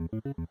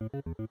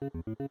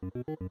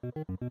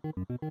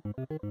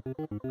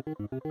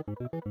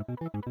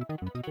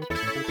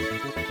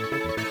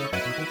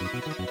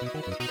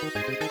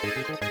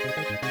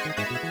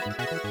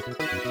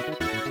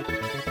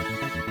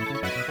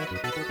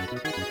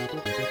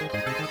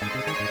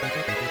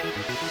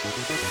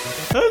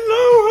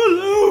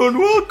Hello, and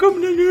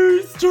welcome to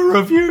News to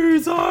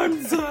Reviews.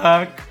 I'm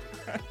Zach.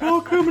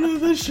 Welcome to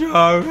the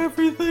show.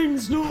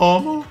 Everything's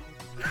normal.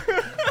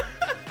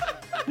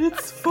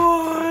 It's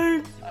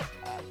fine.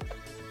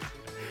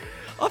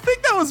 I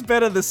think that was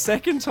better the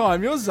second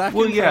time. Your Zach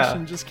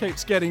impression just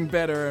keeps getting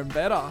better and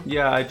better.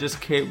 Yeah, I just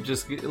keep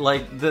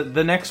like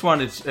the next one.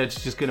 It's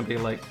just gonna be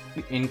like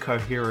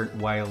incoherent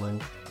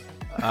wailing.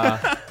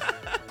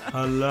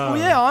 Hello. Well,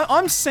 yeah,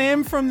 I'm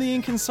Sam from The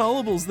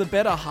Inconsolables, the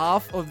better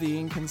half of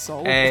The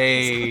Inconsolables.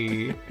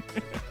 Hey.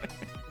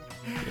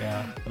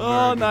 Yeah.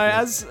 Oh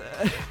no,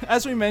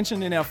 as we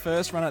mentioned in our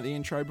first run at the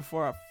intro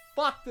before I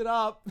fucked it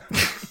up.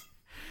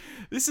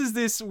 This is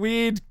this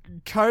weird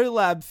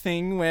collab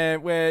thing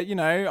where you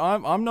know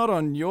I'm not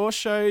on your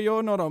show,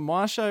 you're not on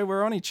my show.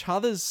 We're on each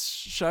other's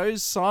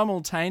shows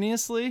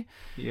simultaneously.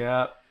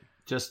 Yeah,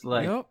 just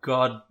like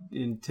God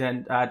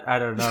intent. I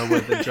don't know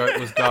where the joke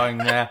was going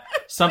there.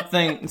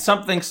 Something.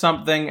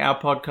 Our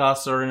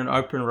podcasts are in an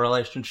open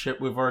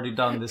relationship. We've already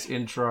done this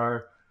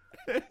intro.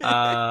 We're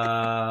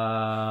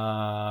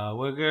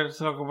gonna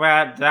talk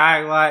about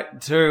Dying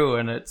Light 2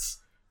 and its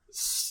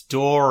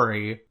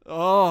story.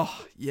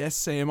 Oh yes,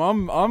 Sam.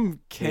 I'm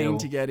keen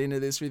to get into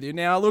this with you.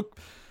 Now, look,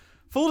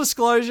 full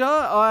disclosure,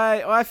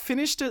 I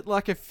finished it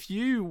like a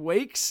few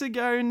weeks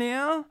ago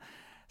now,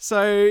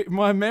 so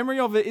my memory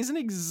of it isn't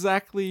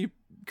exactly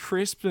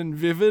crisp and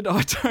vivid.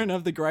 I don't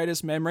have the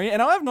greatest memory,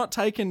 and I have not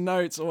taken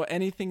notes or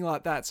anything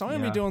like that. So I'm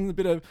gonna be doing a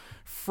bit of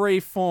free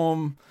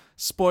form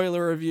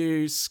spoiler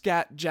review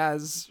scat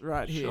jazz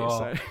right here. Sure.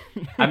 So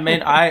I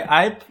mean,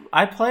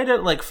 I played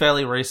it like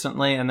fairly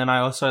recently, and then I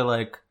also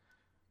like,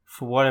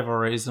 for whatever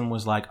reason,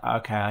 was like,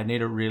 okay, I need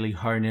to really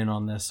hone in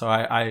on this. So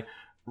I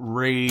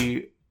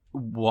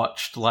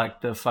re-watched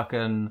like the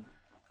fucking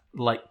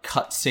like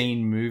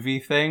cutscene movie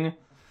thing.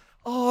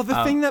 Oh,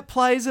 the thing that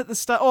plays at the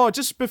start. Oh,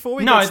 just before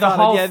we get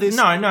started.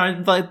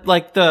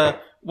 Like the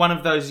one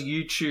of those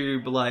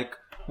YouTube like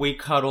we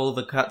cut all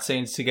the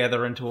cutscenes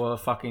together into a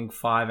fucking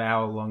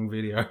 5-hour long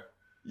video.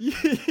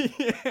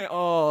 Yeah.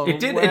 Oh,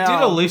 it did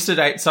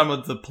elucidate some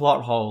of the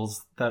plot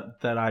holes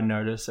that I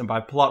noticed, and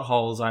by plot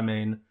holes I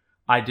mean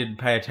I didn't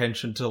pay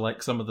attention to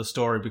like some of the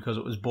story because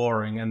it was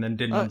boring and then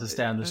didn't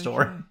understand the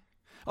story. Okay.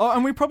 Oh,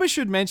 and we probably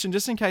should mention,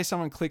 just in case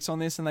someone clicks on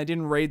this and they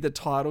didn't read the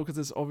title, because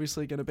it's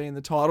obviously going to be in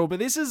the title, but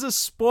this is a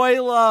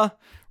spoiler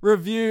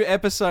review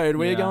episode.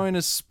 We're going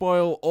to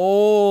spoil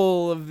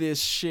all of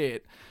this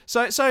shit.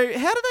 So how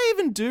do they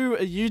even do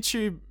a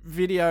YouTube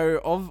video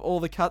of all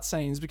the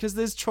cutscenes? Because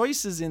there's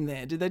choices in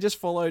there. Did they just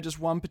follow just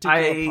one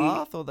particular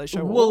path, or they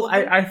show all of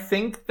them? I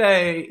think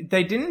they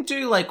didn't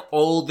do like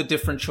all the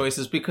different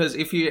choices, because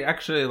if you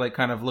actually like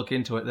kind of look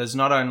into it, there's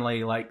not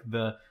only like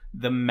the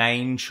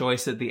main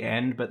choice at the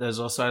end, but there's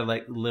also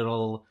like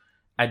little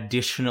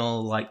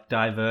additional like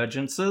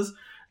divergences.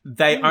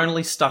 They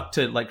only stuck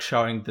to like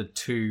showing the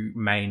two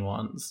main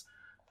ones.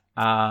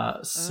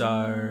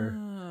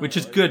 Which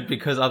is good,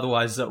 because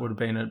otherwise that would have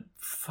been a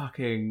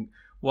fucking,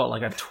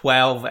 like a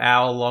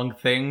 12-hour long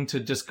thing to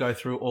just go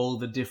through all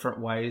the different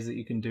ways that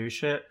you can do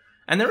shit.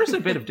 And there is a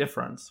bit of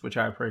difference, which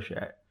I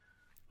appreciate.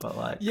 But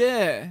like...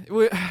 Yeah.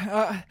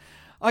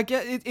 I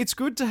get it. It's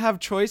good to have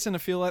choice, and I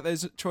feel like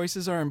those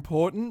choices are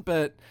important,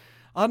 but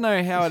I don't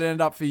know how it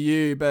ended up for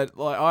you, but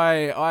like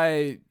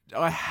I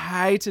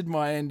hated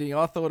my ending.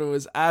 I thought it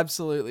was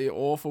absolutely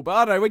awful. But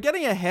I don't know, we're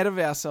getting ahead of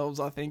ourselves,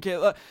 I think.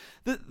 The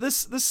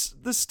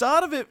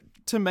start of it,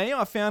 to me,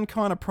 I found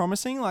kind of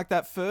promising. Like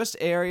that first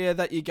area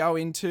that you go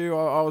into,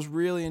 I was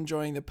really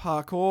enjoying the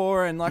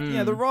parkour, and like,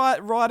 the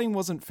writing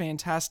wasn't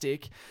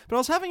fantastic, but I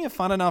was having a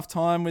fun enough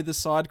time with the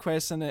side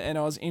quests, and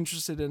I was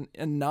interested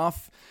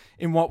enough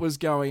in what was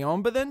going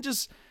on. But then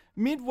just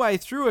midway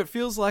through, it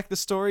feels like the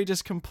story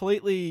just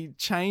completely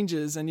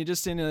changes and you're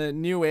just in a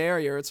new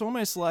area. It's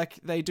almost like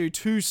they do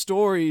two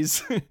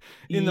stories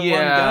in the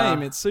one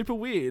game. It's super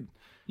weird.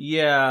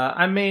 Yeah,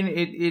 I mean,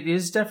 it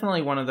is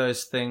definitely one of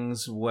those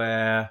things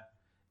where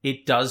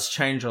it does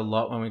change a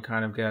lot when we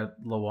kind of get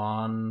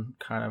Lawan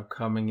kind of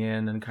coming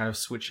in and kind of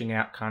switching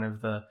out kind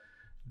of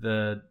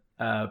the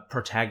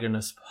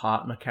protagonist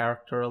partner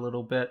character a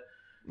little bit.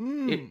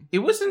 It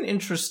was an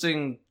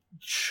interesting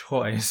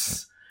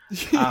choice.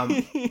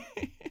 I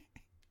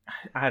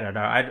don't know.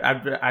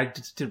 I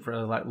just didn't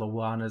really like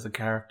Lawan as a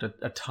character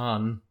a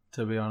ton,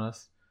 to be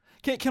honest.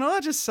 Can I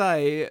just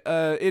say,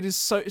 it is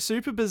so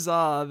super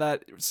bizarre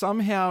that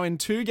somehow in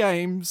two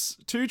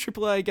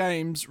AAA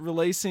games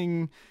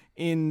releasing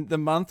in the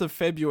month of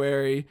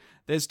February,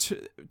 there's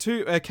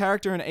a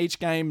character in each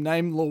game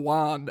named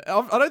Lawan.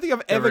 I don't think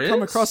I've ever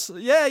come across.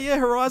 Yeah,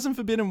 Horizon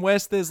Forbidden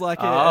West. There's like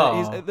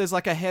there's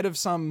like a head of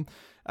some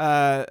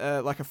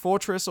like a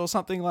fortress or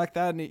something like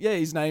that, and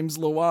his name's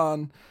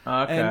Lawan.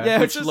 Okay.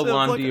 And, which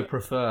Lawan do you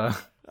prefer?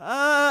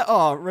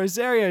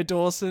 Rosario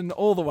Dawson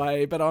all the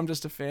way, but I'm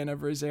just a fan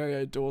of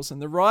Rosario Dawson.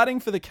 The writing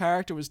for the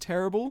character was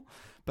terrible,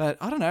 but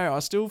I don't know. I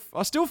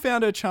still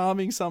found her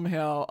charming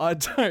somehow. I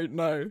don't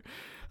know.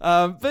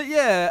 But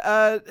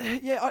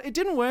it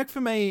didn't work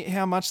for me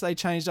how much they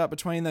changed up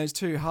between those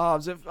two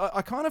halves.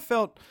 I kind of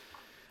felt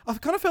I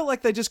kind of felt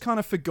like they just kind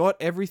of forgot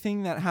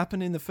everything that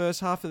happened in the first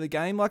half of the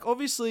game. Like,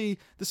 obviously,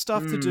 the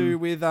stuff to do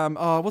with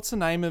what's the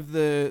name of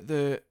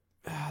the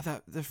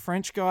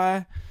French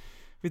guy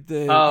with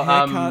the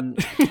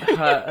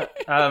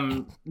haircut?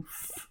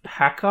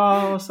 Hacker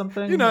or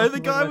something. You know, or the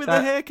something guy like with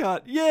that. the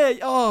haircut. Yeah.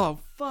 Oh,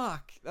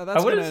 fuck. That's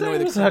I wouldn't say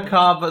it was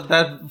Hacker, but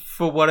that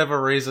for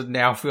whatever reason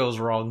now feels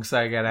wrong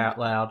saying it out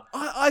loud.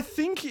 I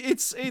think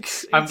it's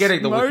I'm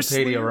getting the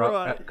mostly Wikipedia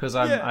right. up because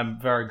I'm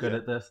very good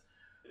at this.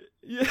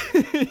 Yeah,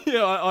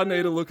 yeah. I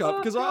need to look up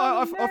because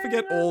I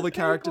forget all the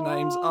character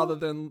names other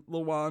than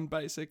Luan,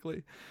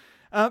 basically.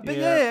 But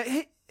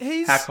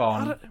he's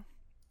Hakon.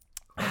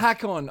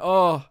 Hakon.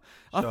 Oh,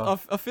 Sure.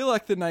 I feel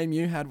like the name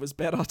you had was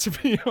better, to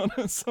be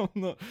honest.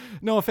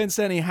 No offense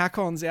to any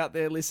Hakons out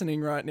there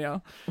listening right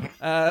now.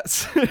 I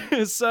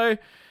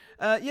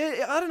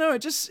don't know.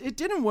 It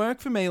didn't work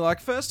for me. Like,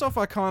 first off,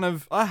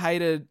 I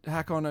hated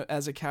Hakon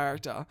as a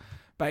character.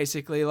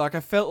 Basically, like, I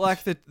felt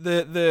like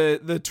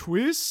the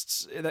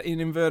twists in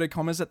inverted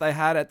commas that they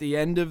had at the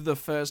end of the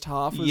first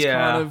half was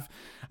kind of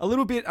a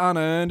little bit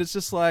unearned. It's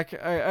just like,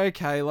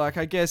 okay, like,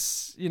 I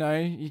guess, you know,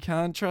 you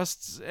can't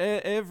trust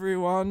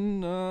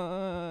everyone.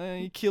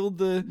 He killed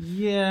the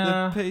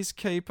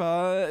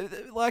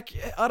peacekeeper. Like,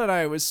 I don't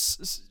know. It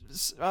was,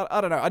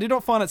 I don't know. I did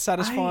not find it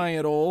satisfying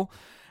at all.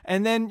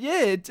 And then,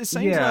 it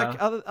seems like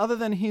other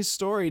than his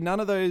story, none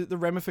of the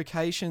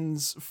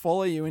ramifications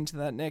follow you into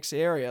that next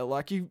area.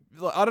 Like,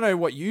 I don't know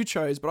what you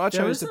chose, but I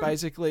chose to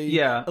basically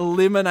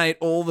eliminate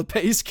all the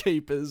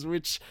peacekeepers,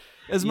 which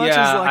as much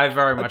as like... I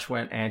very much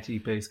went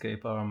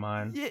anti-peacekeeper on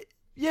mine.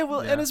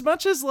 And as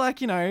much as, like,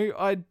 you know,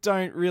 I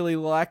don't really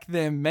like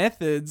their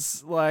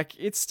methods, like,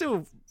 it's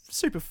still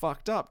super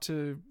fucked up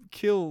to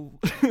kill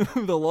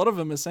the lot of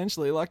them,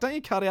 essentially. Like, don't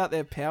you cut out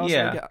their powers so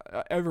they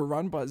get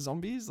overrun by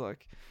zombies?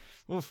 Like...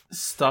 Oof.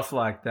 Stuff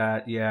like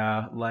that,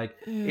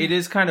 it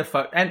is kind of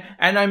fucked. And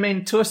I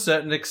mean, to a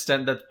certain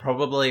extent, that's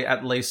probably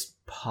at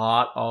least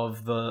part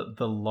of the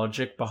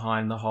logic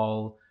behind the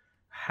whole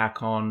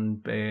Hakon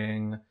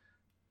being,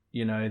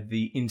 you know,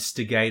 the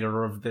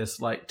instigator of this,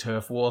 like,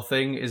 turf war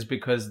thing, is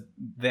because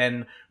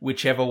then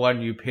whichever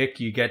one you pick,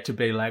 you get to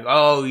be like,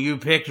 oh, you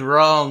picked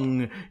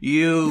wrong,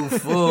 you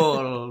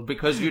fool,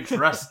 because you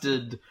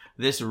trusted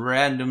this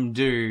random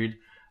dude.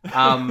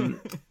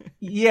 And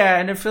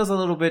it feels a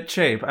little bit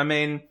cheap. I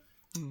mean,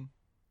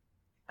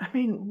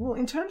 well,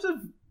 in terms of,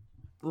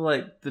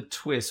 like, the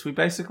twist, we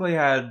basically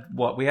had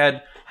we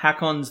had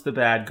Hakon's the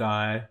bad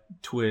guy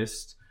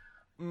twist.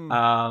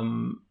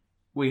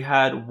 We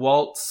had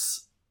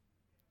Waltz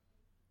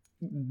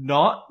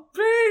not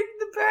being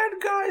the bad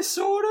guy,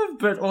 sort of,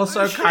 but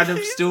also kind of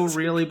still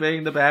really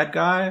being the bad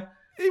guy.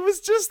 It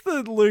was just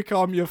the Luke,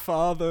 I'm your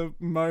father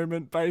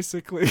moment,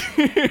 basically.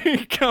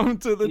 Come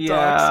to the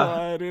dark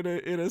side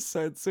in a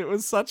sense. It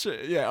was such a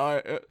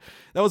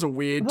that was a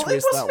weird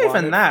twist. It wasn't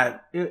even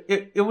that.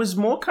 It was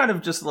more kind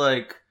of just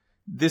like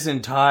this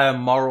entire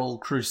moral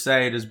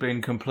crusade has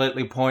been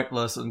completely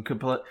pointless and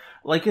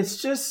like,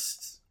 it's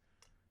just,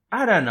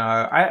 I don't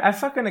know. I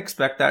fucking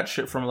expect that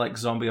shit from, like,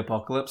 zombie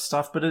apocalypse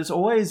stuff, but it's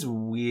always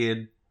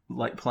weird,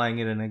 like, playing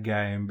it in a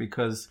game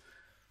because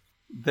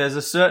there's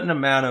a certain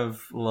amount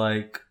of,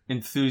 like,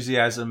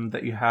 enthusiasm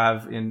that you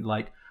have in,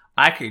 like,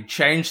 I could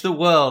change the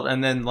world,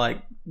 and then,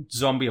 like,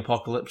 zombie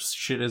apocalypse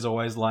shit is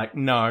always like,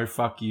 no,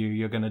 fuck you,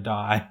 you're gonna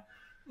die.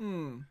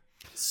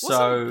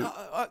 So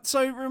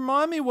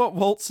remind me what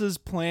Waltz's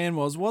plan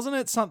was. Wasn't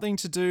it something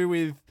to do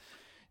with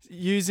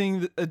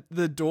using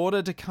the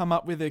daughter to come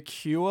up with a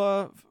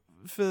cure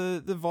for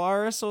the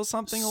virus or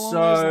something along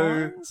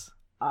those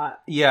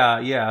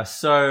lines?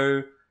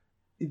 So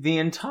the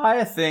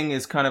entire thing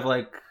is kind of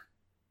like...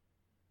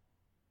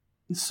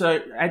 So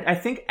I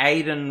think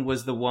Aiden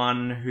was the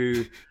one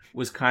who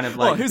was kind of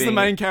like... who's the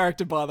main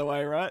character, by the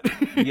way, right?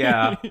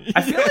 Yeah.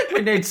 I feel like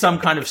we need some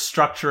kind of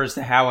structure as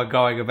to how we're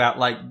going about,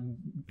 like,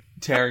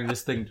 tearing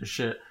this thing to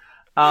shit.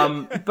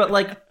 But,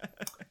 like...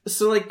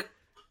 So, like,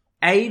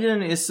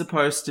 Aiden is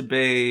supposed to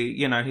be...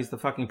 You know, he's the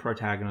fucking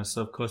protagonist,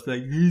 so of course,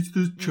 like, he's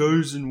the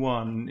chosen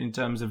one in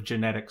terms of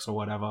genetics or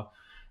whatever.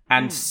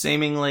 And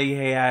seemingly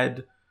he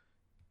had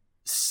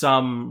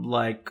some,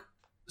 like,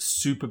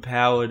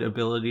 superpowered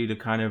ability to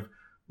kind of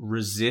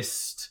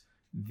resist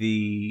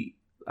the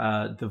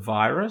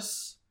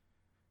virus,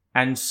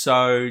 and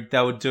so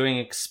they were doing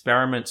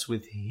experiments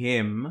with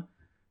him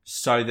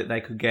so that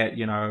they could get,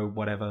 you know,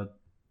 whatever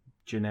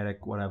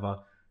genetic whatever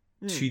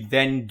to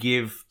then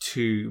give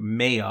to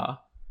Mia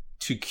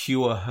to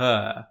cure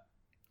her.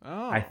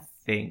 I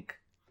think.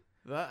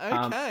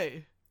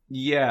 Okay.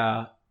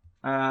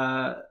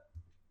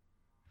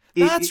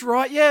 That's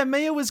right. Yeah,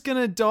 Mia was going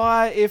to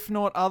die if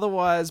not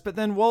otherwise, but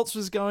then Waltz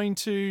was going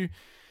to...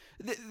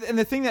 And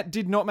the thing that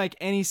did not make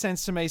any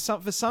sense to me,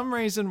 for some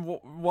reason,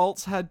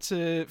 Waltz had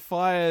to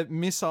fire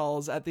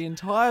missiles at the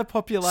entire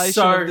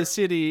population of the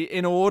city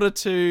in order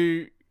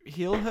to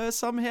heal her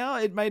somehow.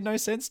 It made no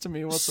sense to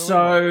me whatsoever.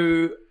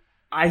 So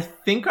I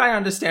think I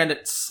understand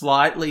it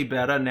slightly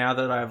better now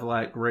that I've,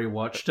 like,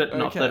 rewatched it.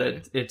 Not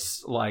that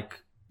it's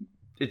like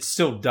it's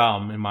still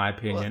dumb in my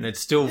opinion. Well, It's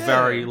still yeah.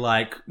 very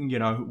like,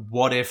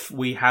 what if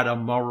we had a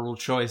moral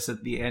choice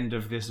at the end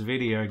of this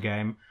video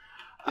game?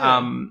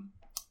 Yeah.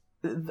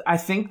 I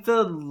think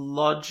the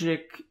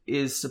logic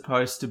is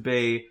supposed to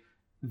be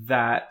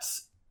that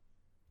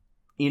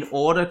in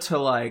order to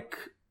like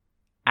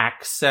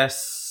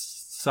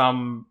access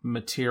some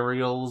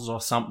materials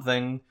or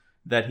something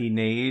that he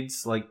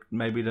needs, like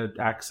maybe to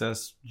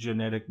access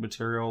genetic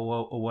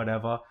material or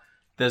whatever,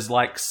 there's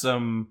like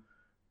some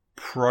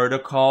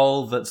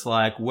protocol that's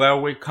like,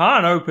 well, we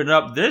can't open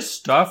up this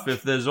stuff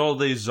if there's all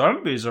these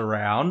zombies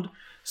around.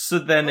 So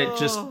then it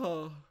just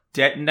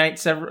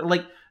detonates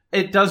like,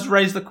 it does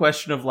raise the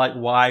question of like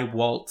why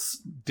Waltz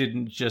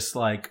didn't just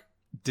like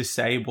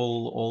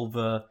disable all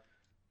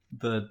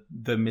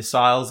the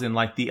missiles in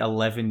like the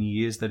 11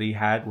 years that he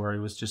had where he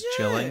was just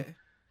chilling.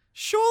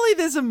 Surely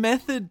there's a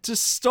method to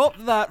stop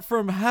that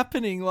from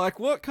happening. Like,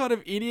 what kind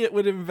of idiot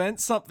would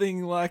invent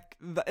something like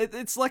that?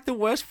 It's like the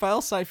worst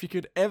failsafe you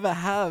could ever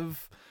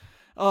have.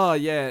 Oh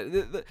yeah,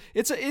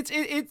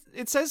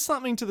 it says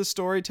something to the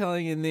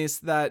storytelling in this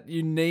that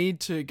you need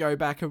to go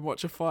back and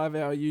watch a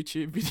 5-hour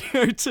YouTube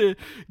video to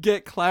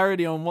get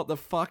clarity on what the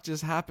fuck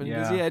just happened.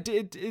 Because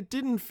it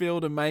didn't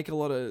feel to make a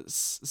lot of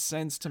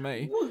sense to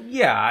me. Well,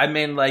 yeah, I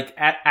mean, like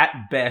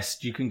at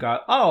best you can go,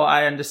 oh,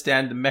 I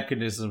understand the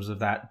mechanisms of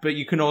that, but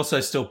you can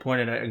also still point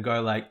at it and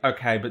go like,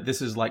 okay, but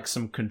this is like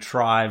some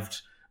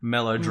contrived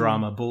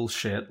melodrama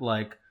bullshit.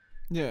 Like,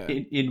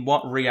 in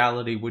what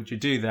reality would you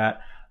do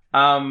that?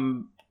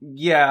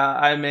 Yeah,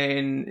 I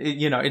mean,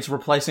 it's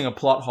replacing a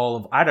plot hole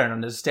of, I don't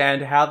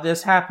understand how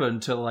this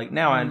happened, to like,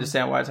 now I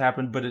understand why it's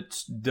happened, but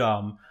it's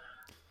dumb.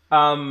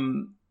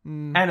 And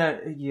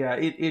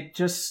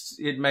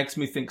it makes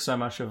me think so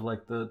much of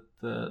like the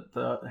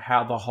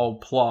how the whole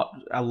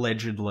plot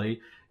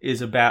allegedly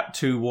is about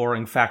two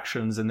warring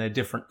factions and their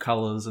different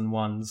colors, and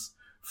one's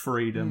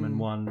freedom and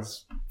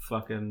one's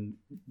fucking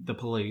the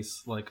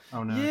police. Like,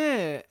 oh no.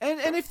 Yeah,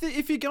 and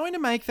if you're going to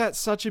make that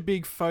such a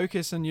big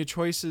focus and your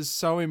choice is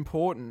so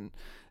important,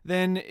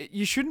 then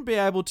you shouldn't be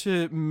able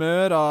to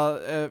murder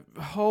a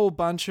whole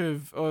bunch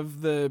of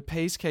the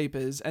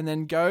peacekeepers and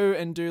then go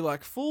and do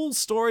like full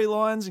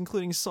storylines,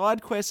 including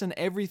side quests and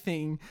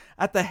everything,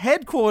 at the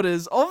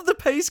headquarters of the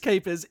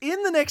peacekeepers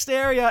in the next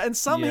area, and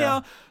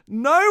somehow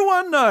no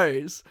one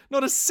knows.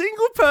 Not a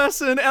single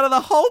person out of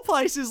the whole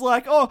place is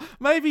like, oh,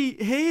 maybe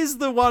he's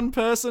the one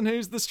person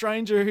who's the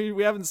stranger who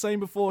we haven't seen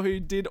before who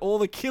did all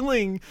the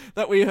killing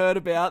that we heard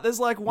about.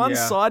 There's like one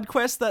side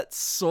quest that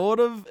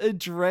sort of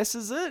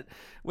addresses it,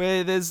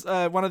 where there's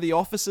one of the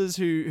officers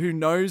who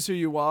knows who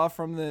you are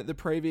from the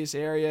previous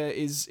area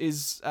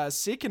is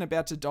sick and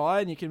about to die,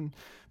 and you can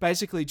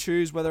basically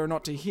choose whether or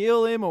not to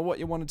heal him or what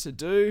you wanted to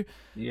do.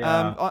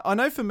 Yeah. I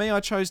know for me,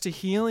 I chose to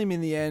heal him in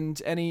the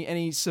end, and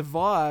he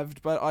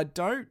survived, but I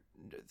don't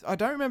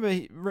remember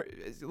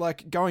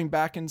like going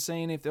back and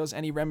seeing if there was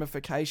any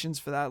ramifications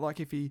for that. Like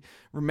if he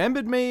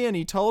remembered me and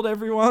he told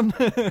everyone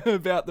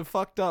about the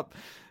fucked up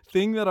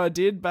thing that I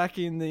did back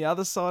in the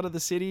other side of the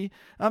city.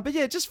 But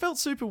yeah, it just felt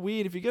super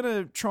weird. If you're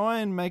going to try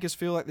and make us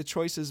feel like the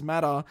choices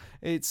matter,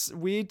 it's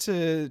weird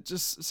to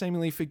just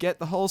seemingly forget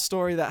the whole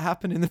story that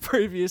happened in the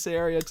previous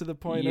area to the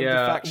point of the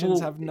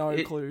factions have no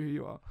clue who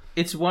you are.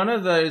 It's one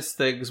of those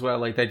things where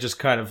like they just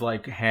kind of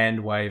like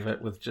hand wave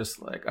it with just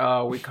like,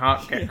 oh, we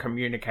can't get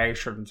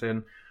communications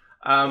in.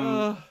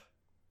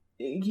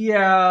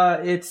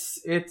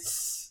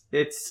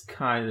 It's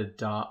kind of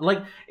dark.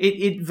 Like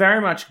it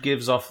very much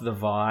gives off the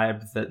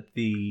vibe that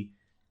the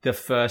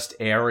first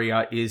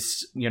area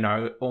is,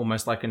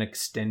 almost like an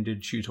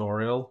extended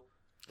tutorial.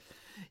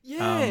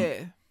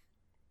 Yeah.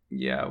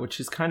 Which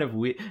is kind of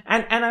weird.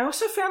 And I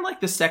also found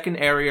like the second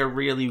area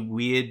really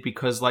weird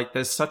because like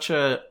there's such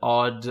a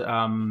odd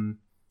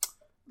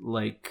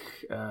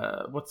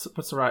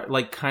what's the right,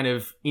 like kind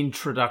of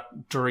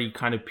introductory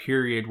kind of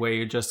period where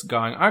you're just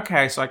going,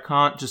 okay, so I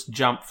can't just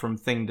jump from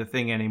thing to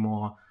thing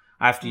anymore.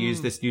 I have to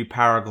use this new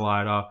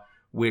paraglider,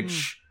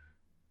 which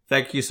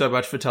thank you so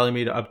much for telling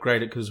me to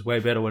upgrade it because it's way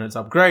better when it's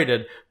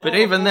upgraded. But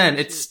even then,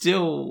 it's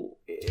still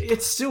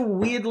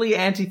weirdly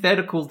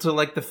antithetical to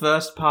like the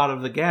first part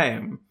of the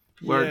game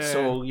where it's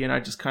all,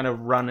 just kind of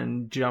run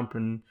and jump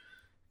and,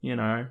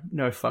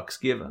 no fucks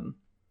given.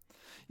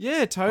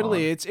 Yeah,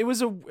 totally. It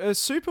was a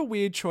super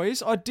weird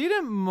choice. I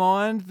didn't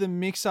mind the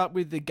mix-up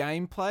with the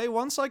gameplay.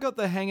 Once I got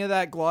the hang of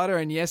that glider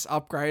and,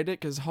 upgrade it,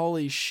 because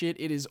holy shit,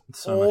 it is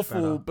so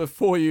awful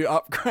before you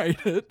upgrade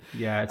it.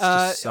 Yeah, it's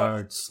just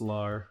so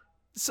slow.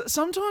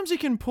 Sometimes you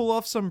can pull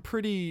off some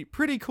pretty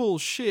cool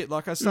shit.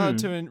 Like I started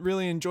to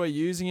really enjoy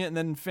using it, and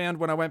then found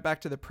when I went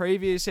back to the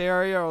previous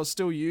area, I was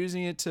still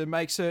using it to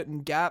make certain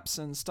gaps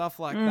and stuff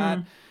like that.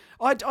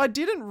 I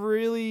didn't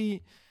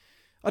really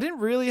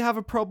have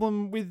a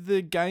problem with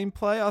the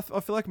gameplay. I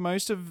feel like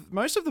most of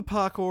the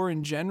parkour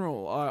in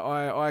general,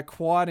 I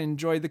quite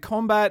enjoyed. The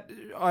combat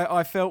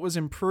I felt was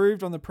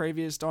improved on the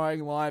previous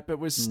Dying Light, but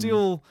was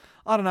still,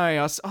 I don't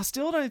know. I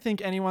still don't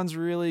think anyone's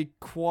really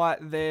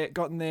quite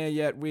gotten there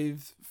yet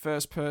with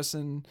first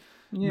person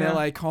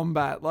melee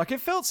combat. Like,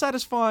 it felt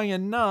satisfying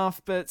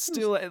enough, but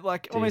still,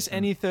 like, almost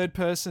any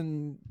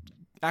third-person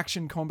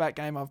action combat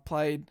game I've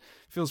played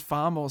feels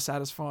far more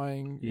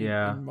satisfying,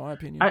 in my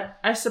opinion.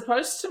 I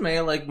suppose to me,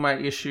 like, my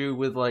issue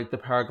with, like, the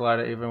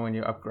paraglider, even when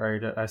you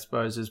upgrade it, I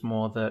suppose, is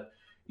more that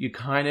you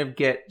kind of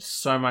get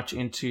so much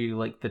into,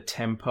 like, the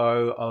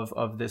tempo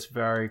of this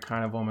very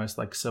kind of almost,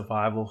 like,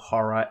 survival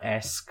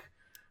horror-esque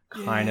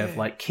kind of,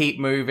 like, keep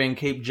moving,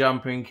 keep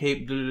jumping,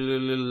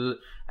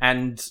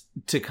 and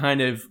to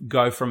kind of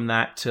go from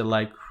that to,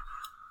 like,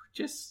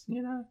 just,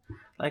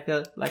 like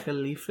a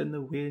leaf in the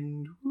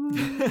wind,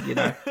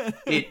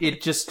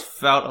 it just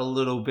felt a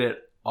little bit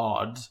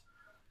odd.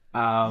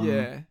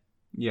 And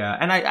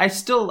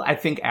I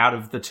think out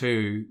of the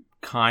two,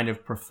 kind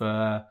of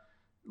prefer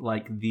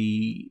like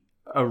the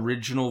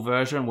original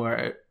version,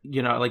 where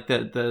like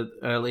the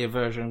earlier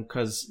version,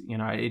 because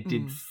it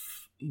did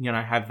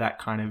have that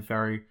kind of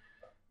very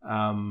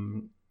I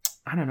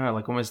don't know,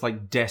 like almost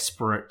like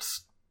desperate,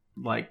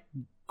 like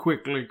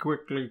quickly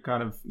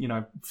kind of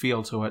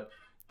feel to it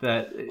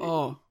that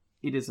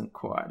it isn't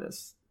quite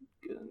as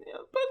good,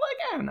 but like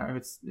I don't know,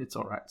 it's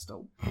all right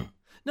still.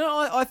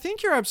 No, I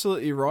think you're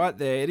absolutely right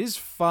there. It is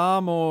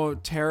far more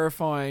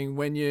terrifying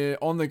when you're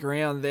on the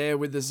ground there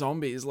with the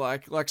zombies.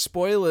 Like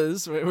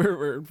spoilers,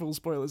 we're in full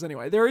spoilers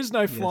anyway. There is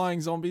no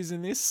flying zombies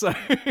in this, so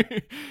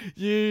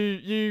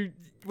you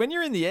when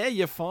you're in the air,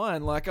 you're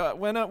fine. Like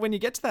when you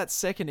get to that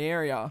second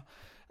area,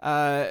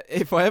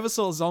 if I ever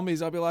saw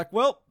zombies, I'd be like,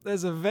 well,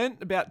 there's a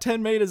vent about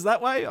 10 meters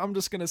that way. I'm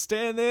just going to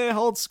stand there,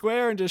 hold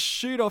square, and just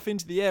shoot off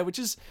into the air, which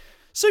is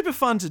super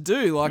fun to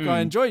do. Like, I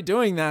enjoy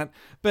doing that.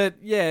 But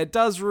yeah, it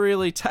does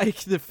really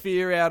take the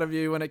fear out of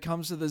you when it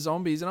comes to the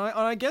zombies. And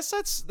I guess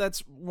that's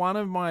one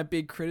of my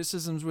big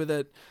criticisms with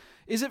it.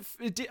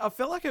 I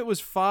felt like it was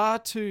far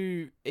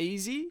too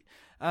easy.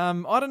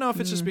 I don't know if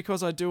it's just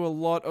because I do a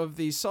lot of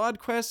the side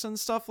quests and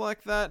stuff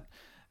like that.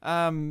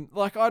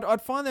 Like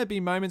I'd find there'd be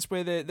moments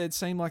where there'd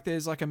seem like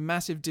there's like a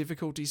massive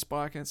difficulty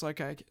spike, and it's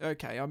like,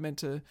 okay, I'm meant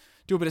to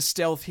do a bit of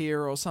stealth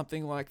here or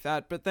something like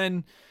that. But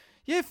then,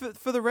 yeah,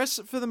 for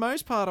the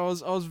most part, I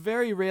was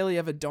very rarely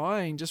ever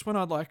dying. Just when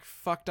I'd like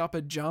fucked up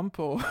a jump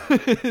or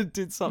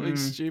did something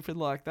stupid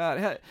like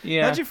that.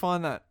 How'd you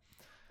find that?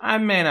 I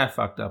mean, I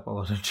fucked up a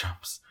lot of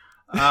jumps.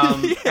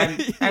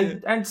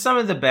 And some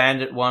of the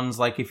bandit ones,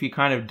 like if you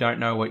kind of don't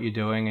know what you're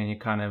doing and you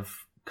kind of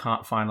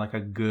can't find like a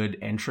good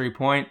entry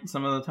point,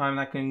 some of the time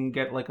that can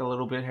get like a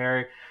little bit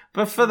hairy.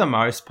 But for the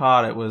most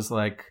part, it was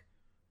like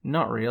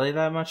not really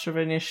that much of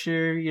an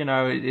issue.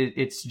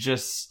 It's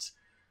just,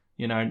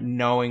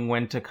 knowing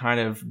when to kind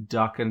of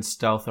duck and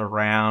stealth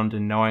around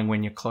and knowing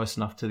when you're close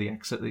enough to the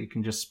exit that you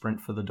can just sprint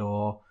for the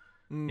door.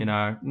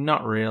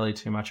 Not really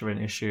too much of an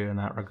issue in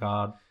that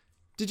regard.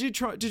 Did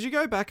you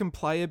go back and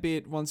play a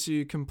bit once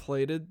you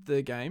completed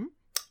the game?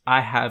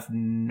 I have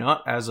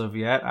not as of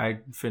yet. I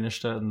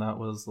finished it and that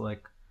was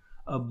like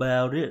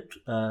about it.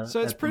 So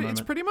it's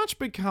pretty much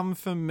become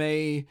for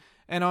me,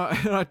 and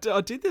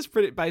I did this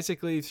pretty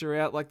basically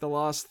throughout like the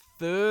last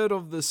third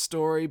of the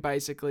story.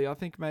 Basically, I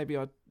think maybe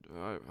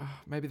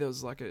there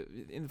was like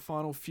in the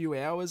final few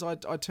hours I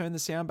turned the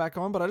sound back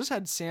on, but I just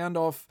had sound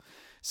off,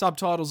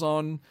 subtitles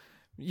on,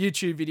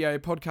 YouTube video,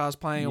 podcast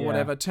playing or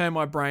whatever, turn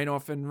my brain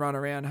off and run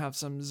around, have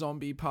some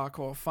zombie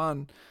parkour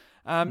fun.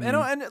 I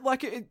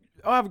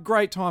have a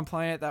great time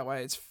playing it that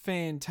way. It's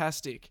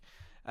fantastic.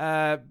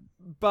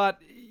 But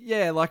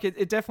yeah, like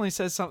it definitely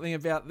says something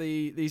about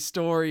the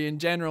story in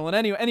general. And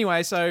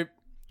anyway, so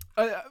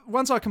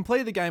once I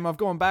complete the game, I've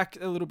gone back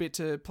a little bit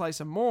to play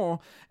some more,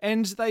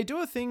 and they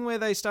do a thing where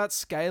they start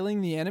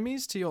scaling the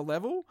enemies to your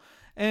level.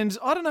 And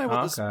I don't know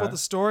what the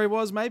story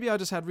was. Maybe I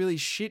just had really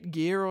shit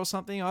gear or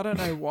something. I don't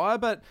know why,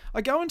 but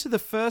I go into the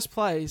first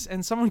place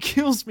and someone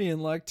kills me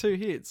in like 2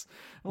 hits.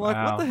 I'm like,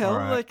 what the hell?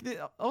 Right. Like,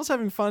 I was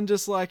having fun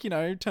just like,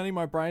 turning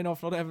my brain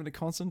off, not having to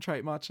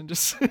concentrate much and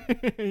just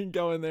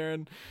go in there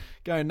and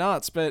go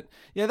nuts. But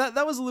yeah,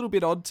 that was a little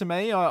bit odd to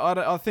me.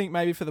 I think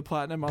maybe for the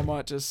platinum, I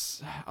might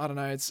just, I don't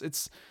know,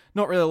 it's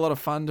not really a lot of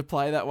fun to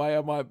play that way.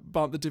 I might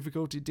bump the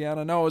difficulty down.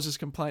 I know I was just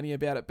complaining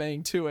about it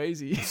being too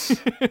easy.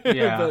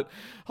 Yeah. But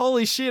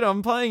holy shit,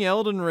 I'm playing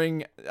Elden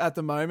Ring at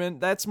the moment.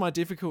 That's my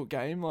difficult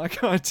game.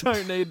 Like, I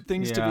don't need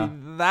things to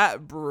be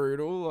that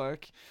brutal.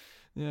 Like,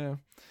 yeah.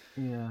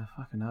 Yeah,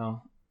 fucking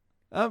hell.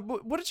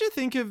 What did you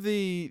think of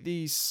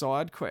the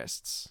side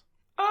quests?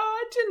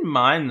 I didn't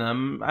mind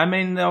them. I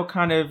mean, they were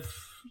kind of,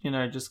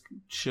 just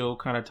chill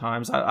kind of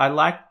times. I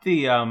liked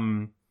the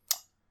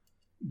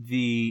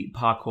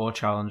parkour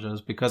challenges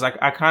because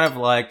I kind of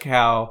like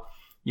how,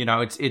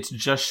 it's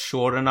just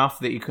short enough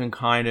that you can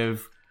kind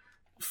of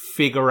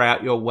figure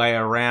out your way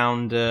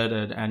around it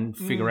and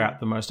figure out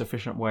the most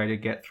efficient way to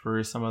get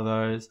through some of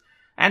those.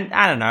 And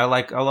I don't know,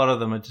 like a lot of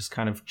them are just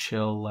kind of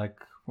chill. Like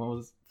there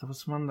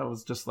was one that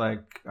was just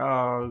like,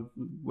 oh,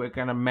 we're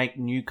going to make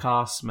new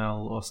car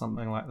smell or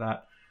something like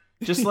that.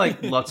 Just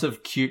like lots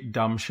of cute,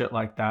 dumb shit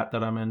like that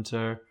I'm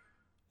into.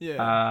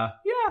 Yeah.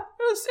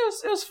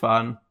 It was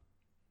fun.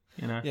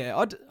 you know.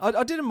 Yeah,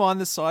 I didn't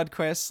mind the side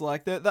quests.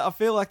 Like, I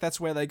feel like that's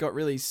where they got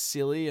really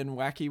silly and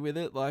wacky with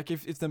it. Like,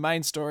 if the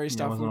main story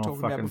stuff we were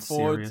talking about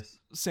before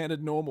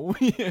sounded normal,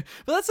 yeah.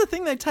 But that's the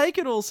thing; they take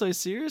it all so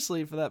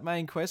seriously for that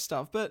main quest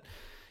stuff. But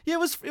yeah, it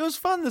was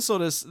fun.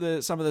 Some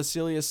of the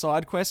sillier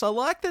side quests. I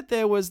like that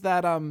there was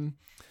that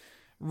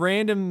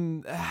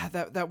random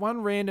that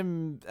one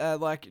random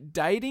like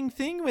dating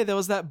thing where there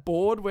was that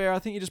board where I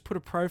think you just put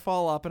a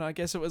profile up, and I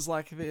guess it was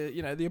like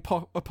the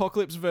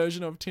apocalypse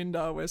version of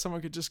Tinder, where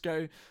someone could just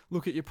go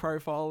look at your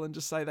profile and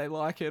just say they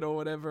like it or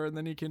whatever, and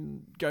then you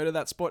can go to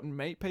that spot and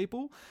meet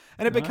people,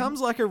 and it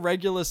becomes like a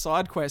regular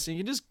side quest, and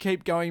you can just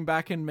keep going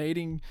back and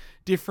meeting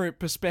different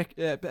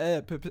perspectives.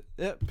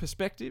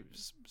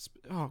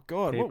 Oh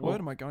god, people. What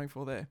word am I going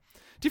for there?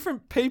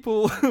 Different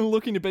people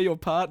looking to be your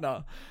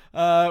partner,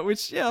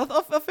 which, yeah,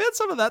 I found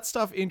some of that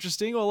stuff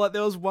interesting. Or like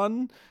there was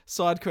one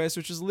side quest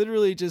which was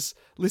literally just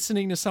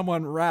listening to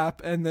someone rap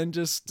and then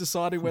just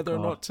deciding whether or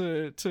not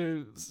to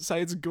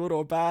say it's good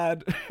or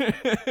bad, and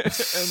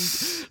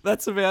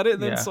that's about it.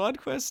 And then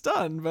side quest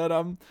done. But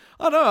I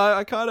don't know.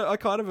 I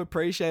kind of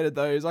appreciated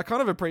those. I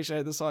kind of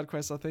appreciated the side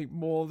quests, I think,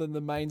 more than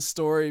the main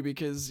story,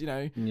 because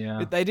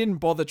they didn't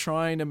bother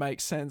trying to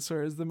make sense,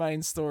 whereas the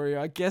main story,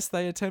 I guess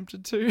they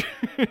attempted to.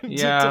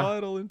 Tie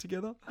it all in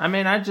together. I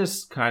mean, I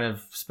just kind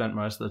of spent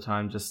most of the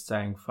time just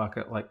saying fuck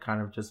it, like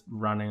kind of just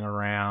running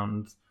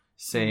around,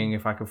 seeing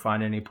if I could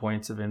find any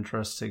points of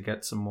interest to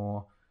get some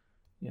more,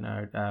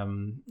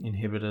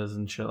 inhibitors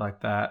and shit like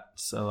that.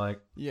 So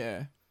like,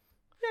 yeah,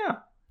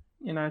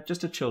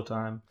 just a chill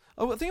time.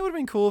 I think it would have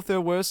been cool if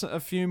there were a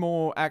few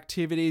more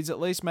activities, at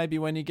least maybe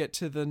when you get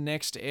to the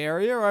next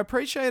area. I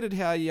appreciated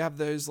how you have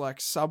those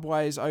like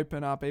subways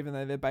open up, even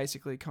though they're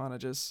basically kind of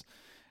just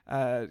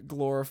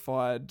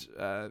glorified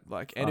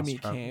like enemy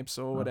camps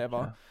or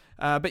whatever.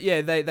 But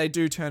yeah, they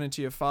do turn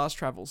into your fast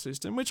travel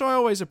system, which I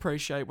always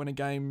appreciate when a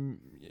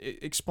game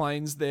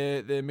explains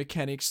their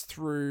mechanics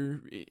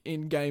through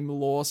in-game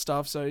lore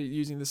stuff. So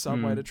using the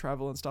subway to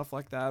travel and stuff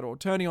like that, or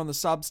turning on the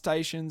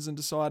substations and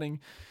deciding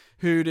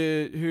who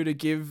to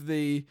give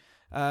the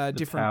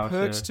different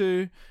perks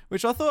to,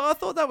 which I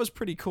thought that was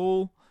pretty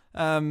cool.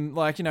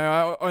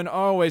 I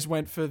always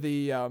went for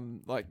the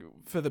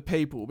for the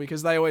people,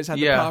 because they always had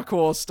the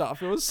parkour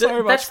stuff. It was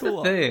so much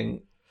cooler. That's the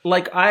thing.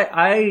 Like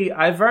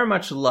I very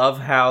much love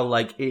how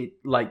like it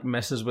like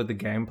messes with the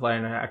gameplay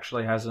and it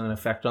actually has an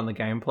effect on the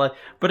gameplay,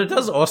 but it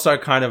does also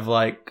kind of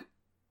like,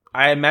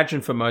 I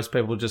imagine for most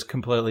people, just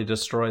completely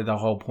destroy the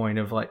whole point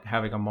of like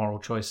having a moral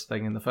choice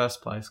thing in the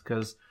first place,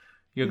 because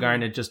you're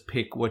going to just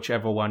pick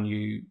whichever one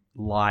you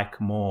like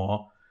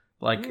more.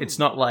 Like, it's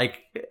not like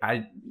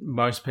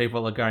most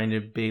people are going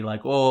to be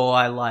like, oh,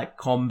 I like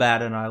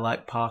combat and I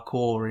like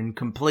parkour in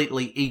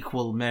completely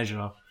equal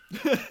measure.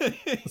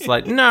 It's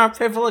like, no,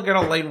 people are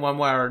going to lean one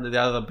way or the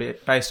other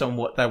bit based on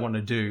what they want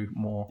to do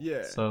more.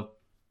 Yeah. So,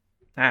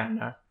 I don't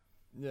know.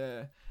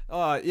 Yeah.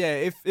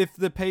 If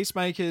the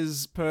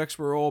Peacemakers perks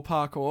were all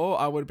parkour,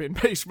 I would have been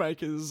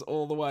Peacemakers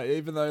all the way,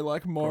 even though,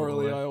 like,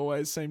 morally I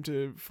always seem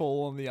to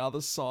fall on the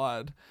other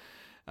side.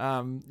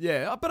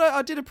 But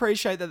I did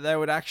appreciate that they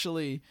would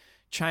actually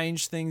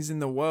change things in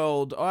the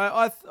world.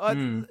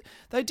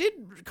 They did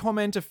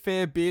comment a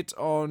fair bit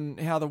on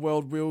how the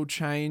world will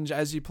change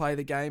as you play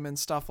the game and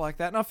stuff like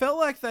that, and I felt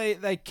like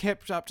they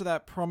kept up to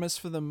that promise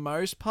for the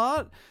most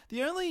part.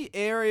 The only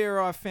area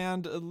I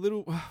found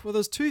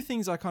there's two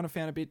things I kind of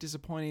found a bit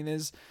disappointing.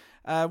 There's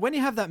when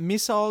you have that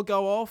missile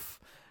go off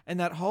and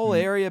that whole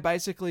area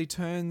basically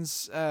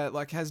turns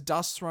has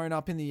dust thrown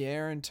up in the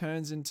air and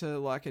turns into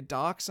like a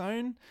dark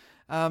zone.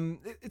 I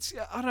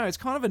don't know, it's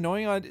kind of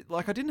annoying. I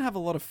didn't have a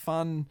lot of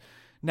fun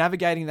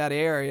navigating that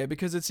area,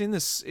 because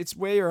it's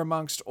where you're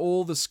amongst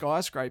all the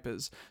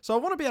skyscrapers. So I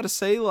want to be able to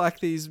see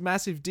like these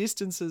massive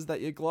distances that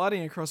you're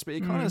gliding across, but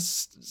you kind of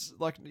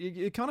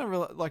you kind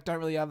of don't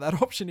really have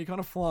that option. You're kind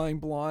of flying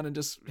blind and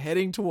just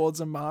heading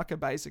towards a marker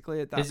basically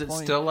at that point. Is it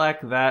still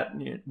like that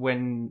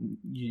when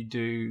you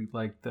do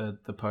like the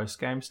post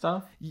game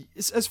stuff?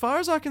 As far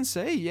as I can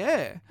see,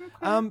 yeah.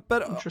 Okay.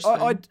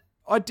 But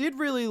I did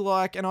really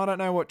like, and I don't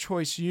know what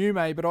choice you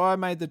made, but I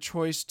made the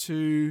choice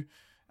to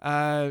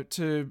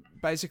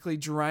basically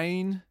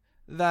drain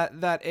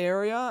that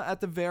area at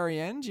the very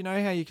end. You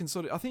know how you can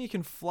I think you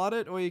can flood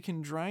it or you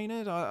can drain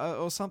it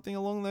or something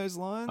along those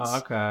lines. Oh,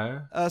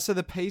 okay. So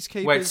the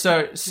Peacekeepers. Wait,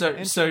 so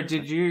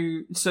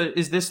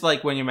is this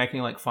like when you're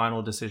making like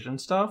final decision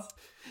stuff?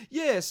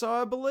 Yeah, so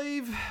I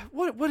believe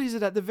what is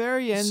it at the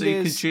very end? So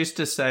you can choose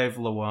to save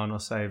Lawan or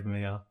save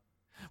Mia.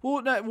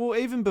 Well, no. Well,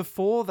 even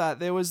before that,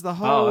 there was the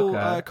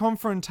whole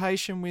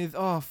confrontation with.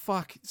 Oh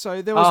fuck!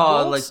 So there was.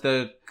 Oh, Waltz, like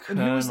the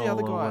Colonel and who was the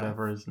other guy? Or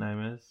whatever his name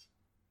is.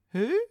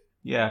 Who?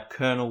 Yeah,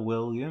 Colonel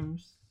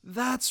Williams.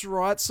 That's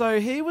right. So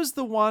he was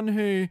the one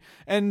who,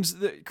 and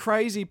the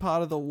crazy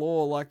part of the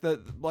law, like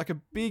a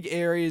big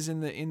areas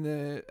in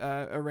the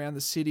around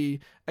the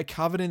city are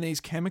covered in these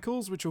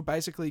chemicals, which will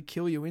basically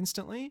kill you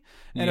instantly.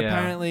 And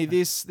apparently,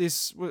 this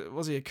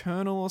was he a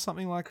colonel or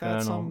something like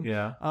that?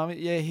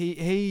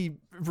 He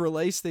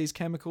released these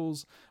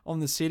chemicals on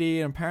the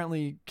city and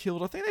apparently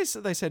killed. I think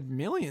they said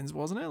millions,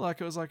 wasn't it?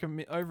 Like it was like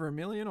over 1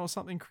 million or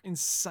something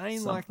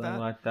insane like that.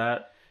 Something like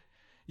that.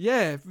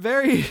 Yeah,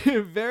 very,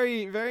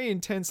 very, very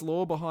intense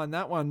lore behind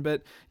that one.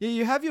 But yeah,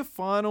 you have your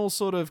final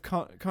sort of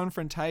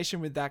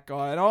confrontation with that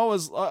guy. And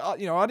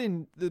I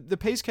didn't, the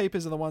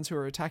Peacekeepers are the ones who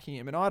are attacking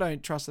him. And I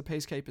don't trust the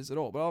Peacekeepers at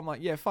all. But I'm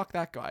like, yeah, fuck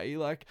that guy. He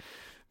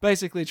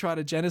basically try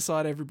to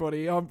genocide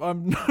everybody.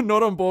 I'm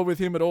not on board with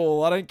him at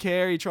all. I don't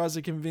care. He tries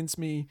to convince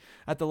me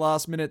at the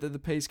last minute that the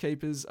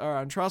Peacekeepers are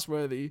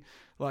untrustworthy.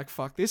 Like,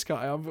 fuck this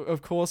guy.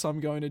 Of course I'm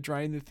going to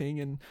drain the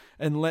thing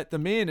and let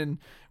them in. And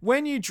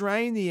when you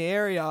drain the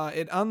area,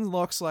 it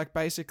unlocks like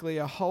basically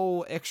a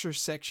whole extra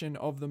section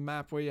of the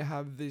map where you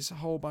have this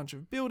whole bunch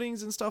of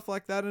buildings and stuff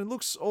like that. And it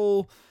looks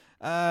all...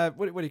 what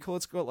do you call it?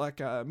 It's got like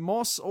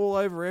moss all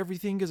over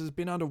everything because it's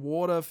been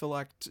underwater for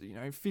like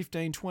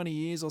 15, 20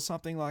 years or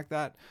something like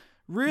that.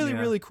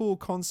 Really cool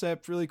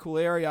concept, really cool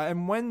area.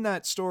 And when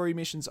that story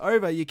mission's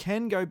over, you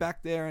can go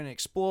back there and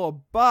explore,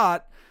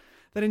 but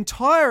that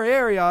entire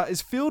area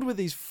is filled with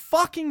these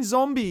fucking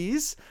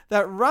zombies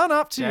that run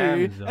up to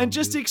you and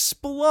just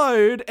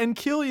explode and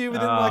kill you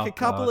within like a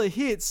couple of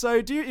hits.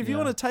 So if you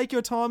want to take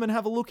your time and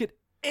have a look at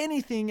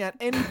anything at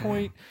any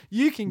point,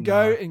 you can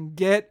go and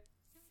get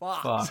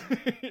fucked.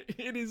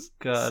 It is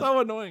so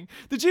annoying.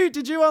 Did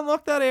you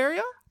unlock that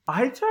area?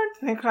 I don't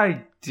think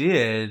I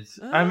did.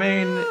 I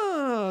mean,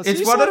 it's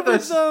so one of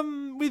those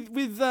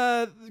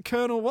with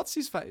Colonel what's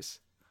his face.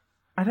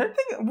 I don't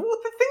think. Well,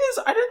 the thing is,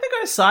 I don't think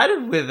I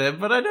sided with it,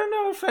 but I don't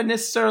know if I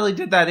necessarily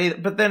did that either.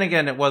 But then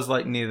again, it was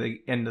like near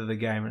the end of the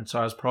game, and so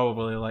I was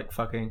probably like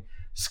fucking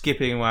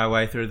skipping my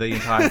way through the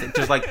entire thing.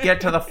 Just like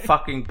get to the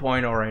fucking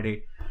point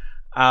already.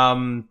 So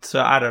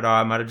I don't know.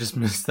 I might have just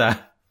missed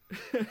that.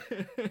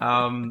 But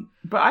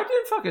I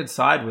did fucking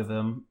side with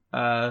him.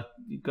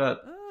 You got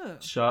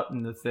shot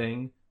in the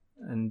thing,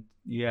 and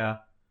yeah.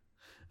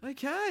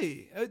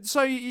 Okay,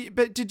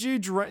 but did you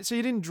drain? So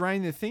you didn't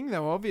drain the thing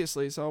though,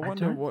 obviously. So I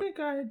wonder what. I don't think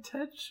I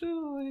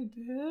intentionally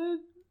did.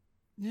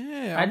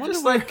 Yeah, I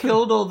just like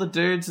killed all the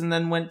dudes and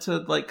then went to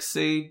like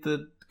see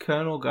the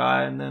Colonel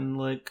guy and then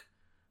like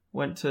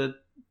went to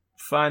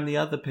find the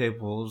other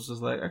people. It was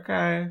just like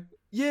okay.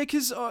 Yeah,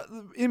 because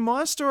in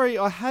my story,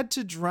 I had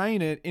to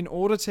drain it in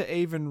order to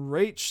even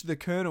reach the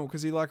Colonel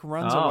because he like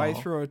runs away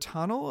through a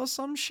tunnel or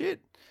some shit.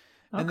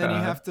 And then you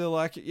have to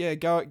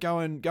go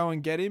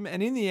and get him.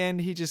 And in the end,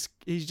 he just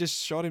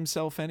shot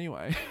himself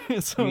anyway.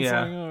 So it's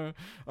like,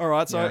 all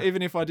right. So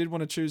even if I did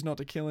want to choose not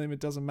to kill him, it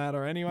doesn't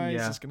matter anyway.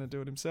 He's just going to do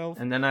it himself.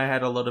 And then I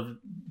had a lot of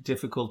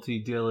difficulty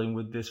dealing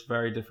with this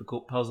very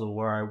difficult puzzle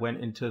where I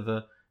went into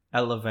the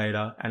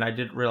elevator and I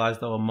didn't realize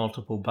there were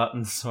multiple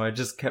buttons. So I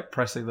just kept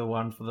pressing the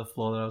one for the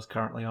floor that I was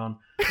currently on.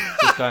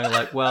 Just going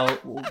like, well,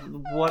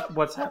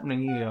 what's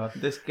happening here?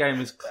 This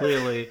game is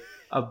clearly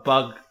a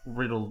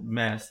bug-riddled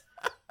mess.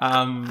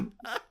 I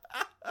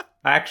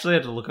actually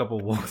had to look up a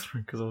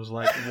walkthrough because I was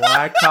like,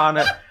 why can't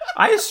it?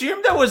 I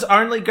assumed there was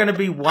only going to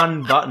be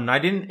one button. I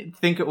didn't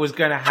think it was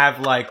going to have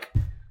like,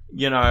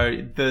 the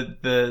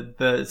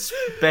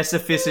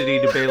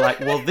specificity to be like,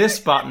 well, this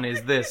button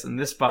is this and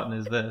this button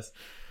is this.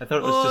 I thought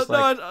it was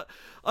just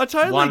I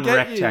totally one get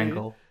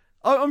rectangle.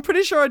 You. I'm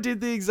pretty sure I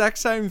did the exact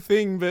same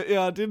thing, but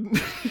yeah, I didn't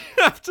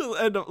have to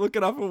end up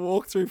looking up a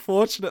walkthrough.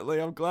 Fortunately,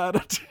 I'm glad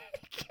I did.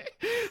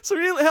 So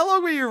really, how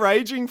long were you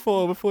raging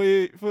for before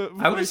you?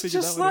 I was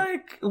just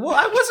like, well,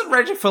 I wasn't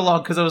raging for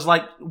long because it was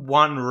like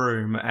one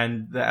room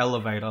and the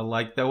elevator.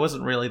 Like there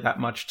wasn't really that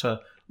much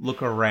to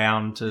look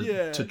around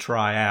to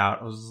try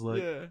out. I was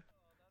like,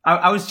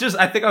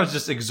 I think I was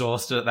just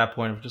exhausted at that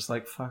point of just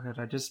like, fuck it,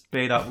 I just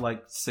beat up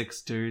like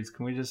 6 dudes.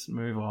 Can we just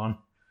move on?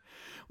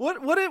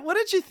 What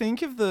did you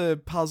think of the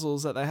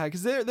puzzles that they had?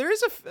 Because there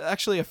is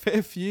actually a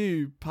fair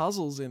few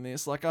puzzles in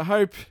this. Like I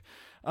hope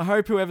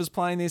whoever's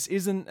playing this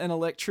isn't an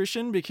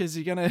electrician because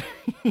you're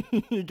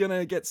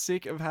gonna get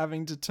sick of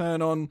having to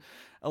turn on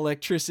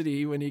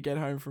electricity when you get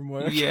home from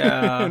work.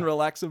 Yeah, and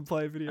relax and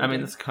play video games. I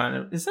mean, it's kind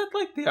of, is that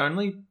like the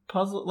only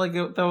puzzle? Like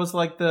that was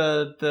like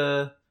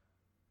the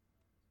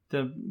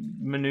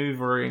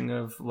maneuvering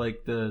of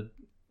like the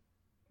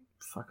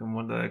fucking,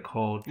 what are they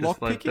called?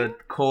 Just like the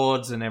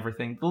chords and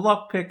everything. The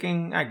lock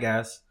picking, I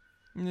guess.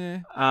 Yeah.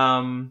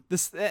 And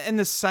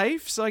the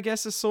safes, I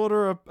guess, are sort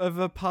of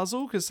a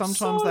puzzle because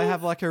sometimes they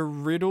have like a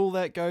riddle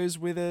that goes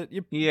with it.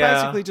 You're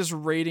basically just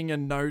reading a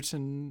note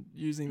and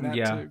using that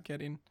to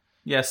get in.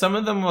 Yeah, some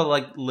of them were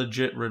like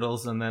legit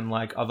riddles, and then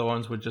like other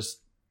ones were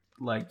just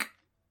like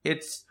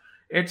it's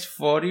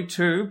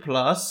 42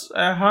 plus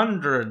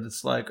 100.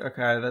 It's like,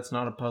 okay, that's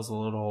not a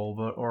puzzle at all,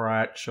 but all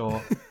right,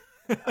 sure.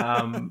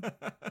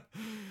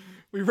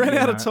 We ran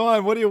out of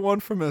time. What do you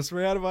want from us?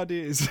 We're out of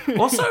ideas.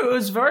 Also, it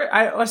was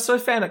I also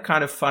found it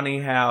kind of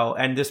funny how,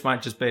 and this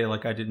might just be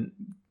like I didn't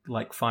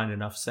like find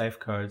enough safe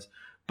codes.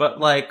 But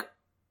like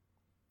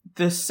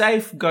the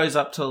safe goes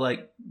up to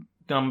like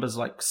numbers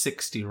like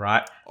 60,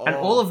 right? And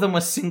all of them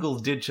were single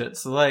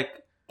digits. Like,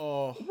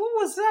 what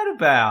was that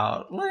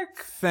about? Like,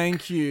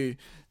 thank you.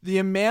 The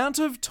amount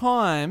of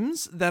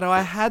times that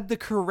I had the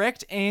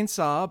correct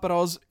answer, but I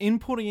was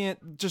inputting it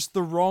just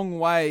the wrong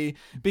way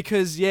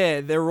because, yeah,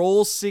 they're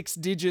all 6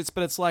 digits,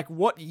 but it's like,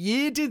 what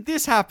year did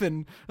this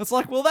happen? It's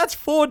like, well, that's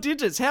 4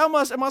 digits. Am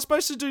I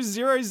supposed to do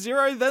 0,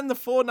 0, then the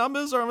 4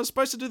 numbers, or am I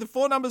supposed to do the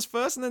 4 numbers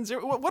first and then 0?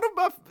 What am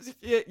I?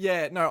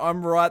 Yeah, no,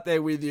 I'm right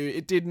there with you.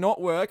 It did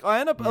not work. I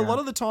end up, a lot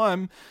of the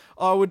time,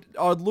 I would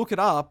look it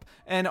up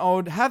and I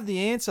would have the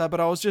answer, but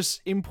I was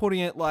just inputting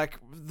it like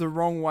the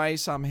wrong way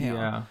somehow.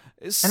 Yeah.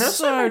 And it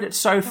also made it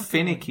so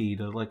finicky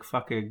to like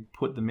fucking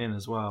put them in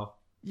as well.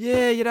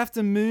 Yeah, you'd have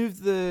to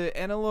move the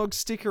analog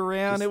stick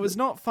around. It was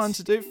not fun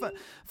to do.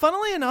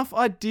 Funnily enough,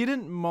 I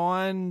didn't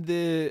mind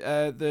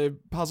the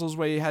puzzles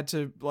where you had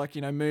to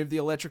move the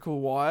electrical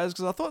wires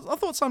because I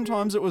thought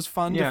sometimes it was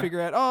fun to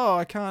figure out. Oh,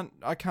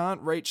 I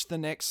can't reach the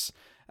next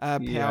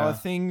power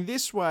thing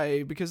this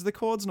way because the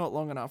cord's not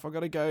long enough. I've got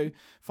to go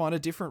find a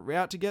different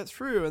route to get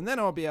through and then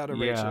I'll be able to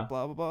reach it,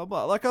 blah, blah, blah,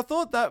 blah. Like, I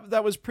thought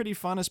that was pretty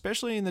fun,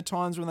 especially in the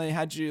times when they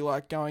had you,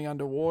 like, going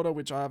underwater,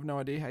 which I have no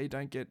idea how you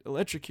don't get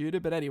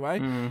electrocuted, but anyway.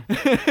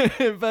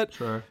 But,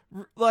 sure.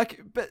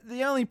 But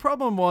the only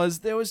problem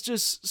was there was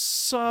just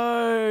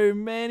so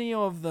many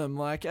of them.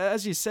 Like,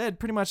 as you said,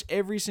 pretty much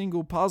every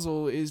single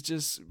puzzle is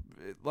just,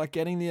 like,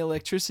 getting the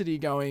electricity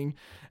going.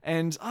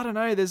 And I don't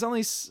know, there's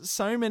only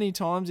so many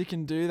times you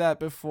can do that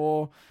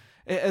before,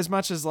 as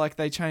much as like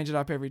they change it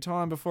up every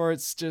time, before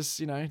it's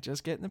just,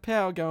 just getting the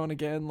power going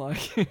again.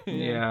 Like,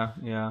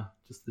 yeah,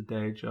 just the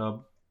day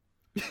job.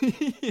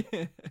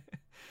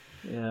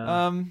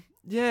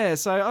 Yeah,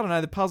 so I don't know,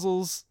 the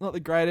puzzles not the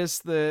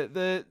greatest.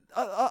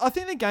 I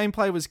think the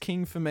gameplay was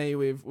king for me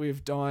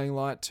with Dying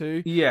Light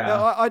 2.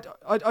 Yeah.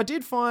 I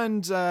did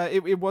find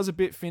it was a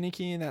bit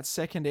finicky in that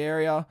second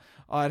area.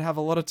 I'd have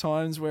a lot of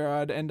times where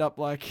I'd end up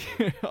like,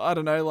 I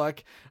don't know,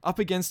 like up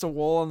against a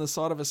wall on the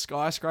side of a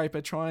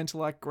skyscraper trying to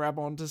like grab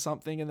onto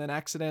something and then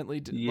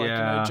accidentally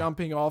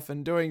jumping off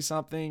and doing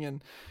something.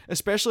 And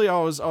especially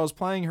I was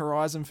playing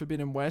Horizon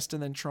Forbidden West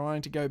and then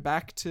trying to go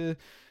back to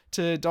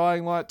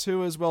Dying Light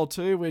 2 as well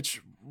too,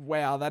 which,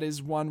 wow, that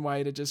is one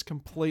way to just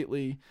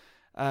completely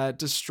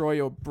destroy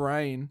your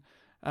brain.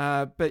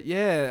 But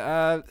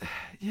I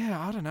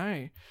don't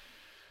know.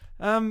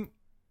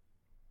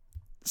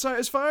 So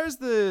as far as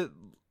the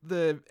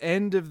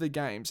end of the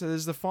game, so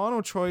there's the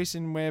final choice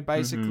in where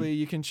basically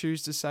you can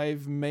choose to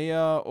save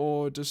Mia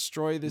or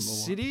destroy the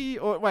city,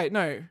 or wait,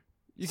 no,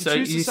 you can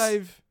choose to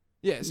save.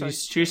 Yeah, so you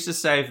choose to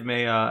save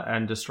Mia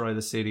and destroy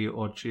the city,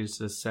 or choose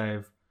to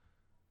save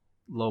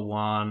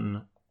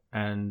Lawan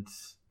and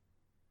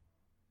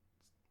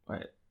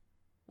wait.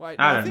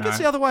 I think it's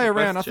the other way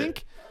around. I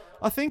think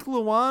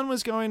Lawan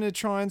was going to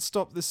try and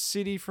stop the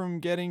city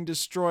from getting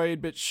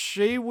destroyed, but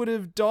she would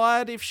have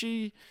died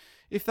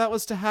if that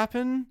was to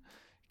happen,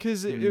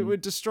 because it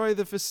would destroy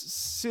the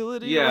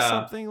facility or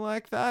something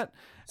like that.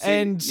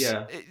 And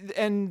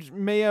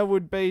Mia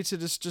would be to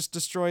just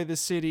destroy the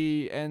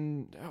city.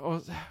 And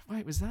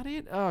wait, was that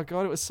it? Oh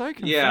god, it was so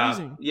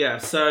confusing. Yeah.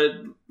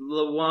 So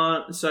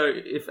Lawan. So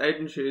if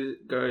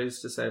Aiden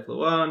goes to save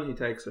Lawan, he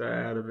takes her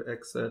out of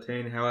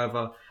X-13.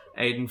 However,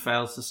 Aiden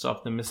fails to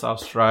stop the missile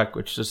strike,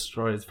 which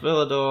destroys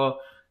Villador.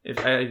 If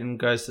Aiden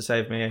goes to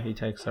save Mia, he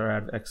takes her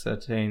out of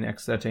X-13.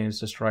 X-13 is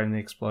destroyed in the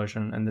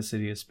explosion, and the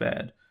city is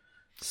spared.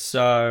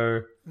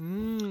 So,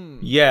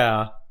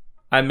 yeah.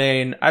 I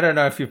mean, I don't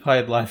know if you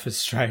played Life is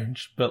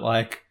Strange, but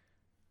like,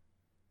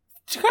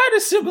 kind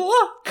of similar.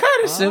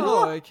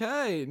 Oh,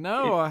 okay.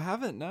 No, I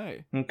haven't, no.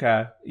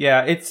 Okay.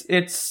 Yeah,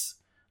 it's,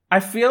 I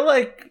feel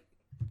like,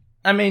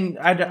 I mean,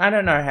 I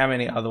don't know how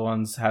many other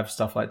ones have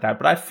stuff like that,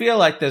 but I feel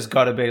like there's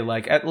got to be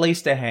like at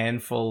least a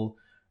handful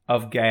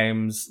of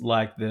games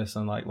like this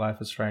and like Life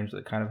is Strange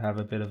that kind of have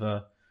a bit of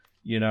a,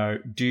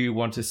 do you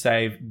want to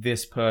save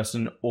this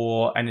person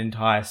or an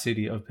entire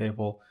city of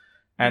people?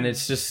 And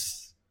it's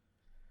just,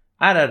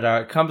 I don't know,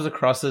 it comes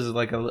across as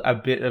like a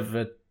bit of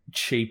a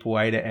cheap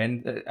way to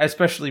end,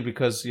 especially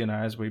because,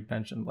 as we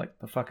mentioned, like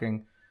the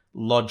fucking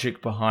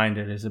logic behind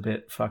it is a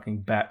bit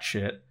fucking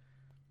batshit.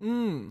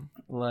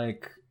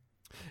 Like,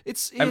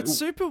 it's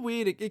super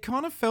weird. It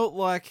kind of felt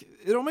like,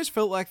 it almost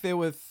felt like there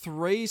were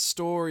 3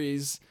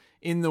 stories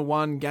in the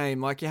one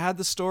game. Like, you had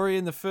the story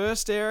in the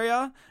first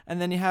area,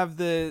 and then you have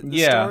the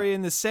story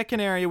in the second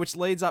area, which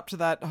leads up to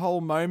that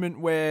whole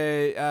moment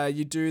where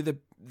you do the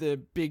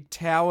big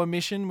tower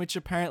mission, which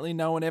apparently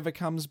no one ever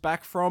comes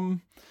back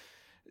from,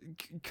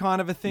 kind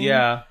of a thing.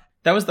 Yeah,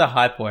 that was the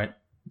high point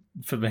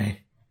for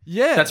me.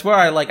 Yeah, that's where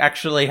I like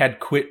actually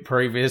had quit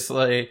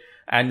previously,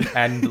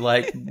 and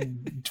like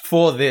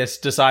for this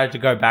decided to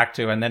go back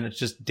to, and then it's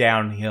just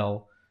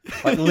downhill.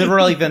 Like,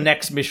 literally the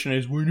next mission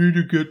is, we need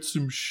to get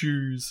some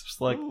shoes. It's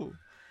like, and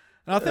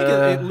I think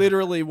it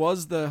literally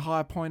was the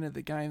high point of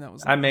the game. That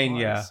was,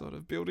 like, sort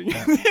of building.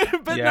 Yeah.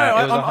 But yeah,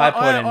 it was a high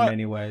point in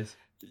many ways.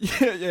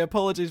 Yeah.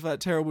 Apologies for that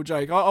terrible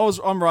joke.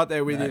 I'm right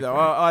there with you though.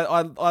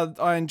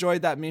 I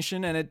enjoyed that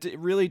mission, and it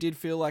really did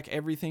feel like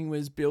everything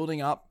was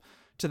building up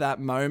to that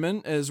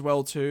moment as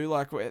well too.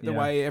 Like the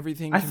way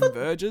everything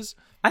converges.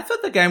 I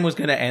thought the game was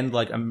going to end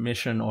like a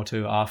mission or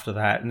two after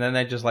that, and then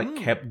they just like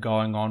kept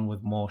going on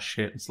with more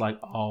shit. It's like,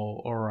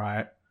 oh, all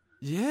right.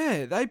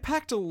 Yeah, they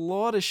packed a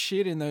lot of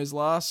shit in those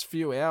last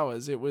few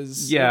hours. It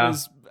was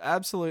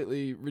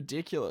absolutely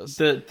ridiculous.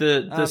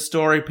 The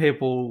story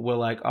people were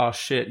like, oh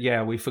shit,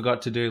 yeah, we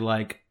forgot to do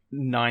like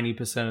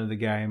 90% of the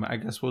game. I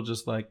guess we'll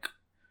just like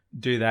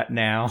do that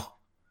now.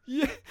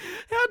 Yeah,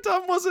 how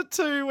dumb was it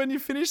too when you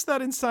finish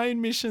that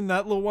insane mission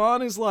that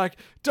Luan is like,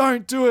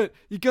 don't do it,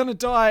 you're gonna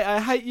die,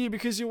 I hate you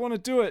because you want to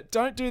do it,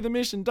 don't do the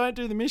mission.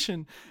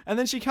 And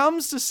then she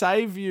comes to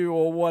save you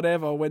or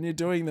whatever when you're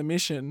doing the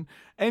mission,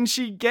 and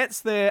she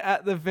gets there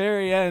at the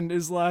very end,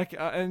 is like,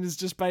 and is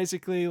just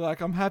basically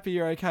like, I'm happy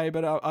you're okay,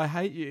 but I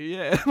hate you,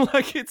 yeah.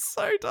 Like, it's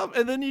so dumb.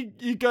 And then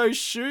you go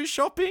shoe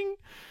shopping.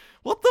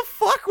 What the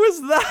fuck was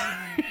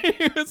that?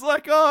 It was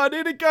like, oh, I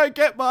need to go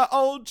get my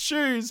old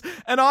shoes,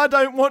 and I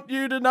don't want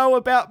you to know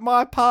about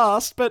my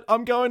past, but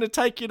I'm going to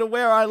take you to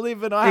where I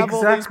live, and I have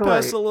all these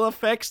personal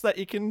effects that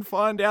you can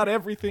find out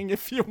everything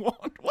if you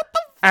want. What the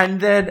fuck? And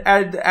then,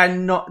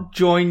 and not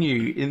join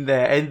you in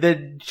there. And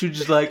then she's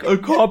just like, I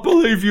can't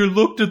believe you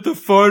looked at the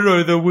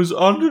photo that was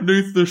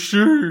underneath the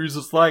shoes.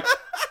 It's like,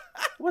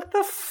 what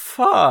the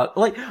fuck?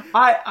 Like,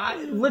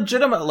 I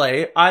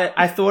legitimately,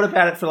 I thought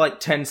about it for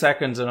like 10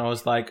 seconds and I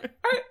was like,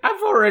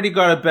 I've already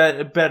got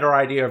a better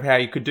idea of how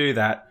you could do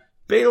that.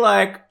 Be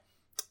like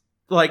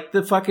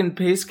the fucking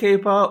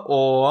peacekeeper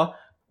or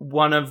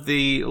one of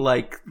the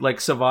like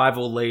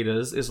survival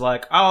leaders is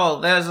like, oh,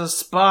 there's a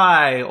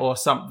spy or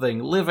something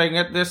living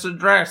at this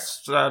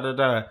address,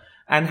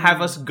 and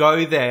have us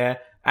go there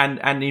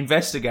and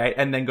investigate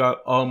and then go,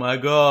 oh my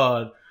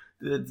god,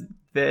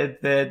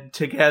 they're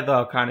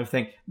together kind of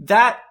thing.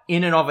 That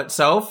in and of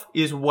itself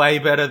is way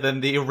better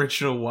than the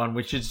original one,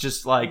 which is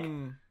just like,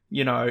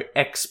 you know,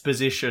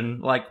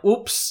 exposition. Like,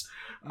 oops,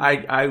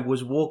 I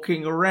was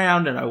walking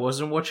around and I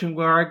wasn't watching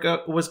where I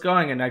was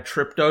going and I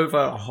tripped over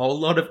a whole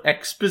lot of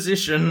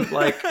exposition.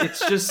 Like,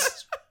 it's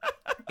just,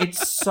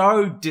 it's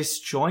so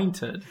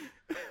disjointed.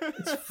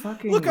 It's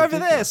fucking look ridiculous. over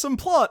there, some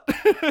plot.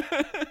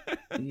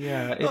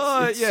 Yeah,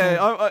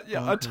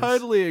 I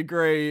totally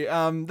agree.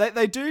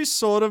 They do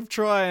sort of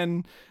try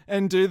and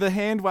do the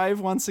hand wave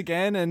once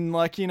again, and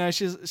like, you know,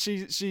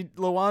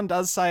 Luan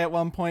does say at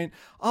one point,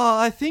 oh,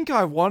 I think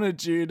I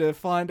wanted you to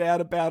find out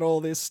about all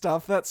this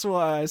stuff. That's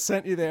why I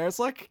sent you there. It's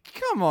like,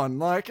 come on,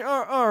 like,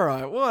 all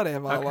right,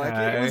 whatever. Okay.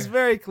 Like, it was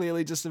very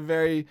clearly just a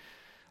very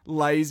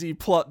lazy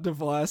plot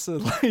device, a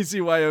lazy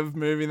way of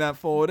moving that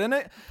forward. And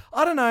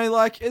I don't know,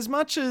 like, as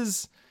much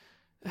as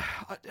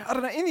I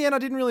don't know, in the end I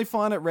didn't really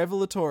find it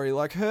revelatory.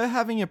 Like, her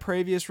having a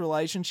previous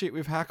relationship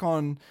with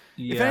Hakon,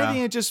 if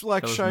anything, it just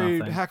like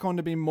showed Hakon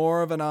to be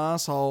more of an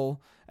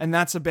asshole, and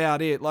that's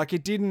about it. Like,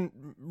 it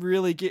didn't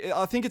really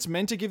I think it's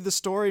meant to give the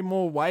story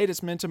more weight.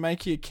 It's meant to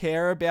make you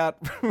care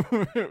about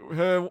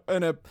her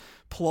and a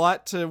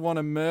plight to want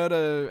to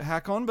murder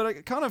Hakon,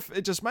 but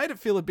it just made it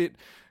feel a bit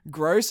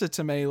grosser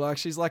to me. Like,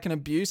 she's like an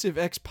abusive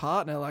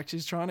ex-partner. Like,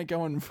 she's trying to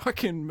go and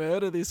fucking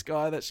murder this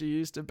guy that she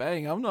used to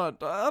bang. I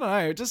don't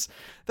know. Just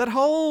that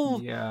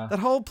whole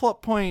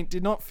plot point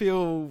did not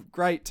feel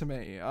great to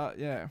me.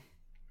 Yeah.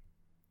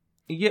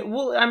 Yeah,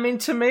 well, I mean,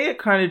 to me, it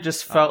kind of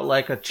just felt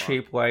like a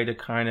cheap way to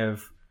kind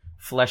of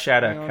flesh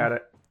out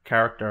a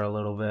character a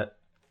little bit.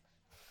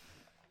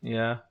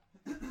 Yeah.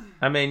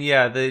 I mean,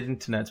 yeah, the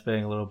internet's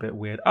being a little bit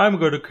weird. I'm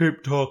going to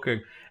keep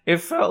talking. It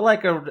felt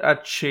like a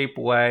cheap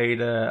way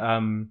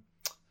to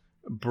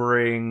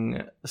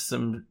bring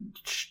some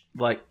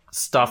like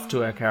stuff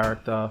to a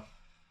character,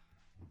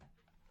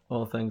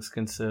 all things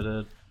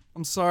considered.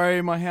 I'm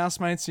sorry, my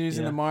housemate's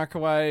using the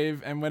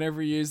microwave, and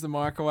whenever you use the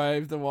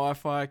microwave, the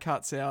Wi-Fi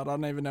cuts out. I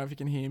don't even know if you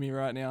can hear me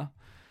right now.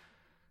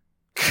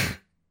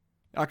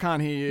 I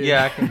can't hear you.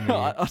 Yeah, I can hear you.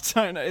 I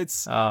don't know.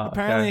 It's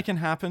apparently it can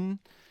happen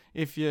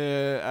if you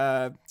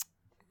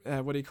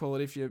what do you call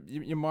it? If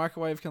your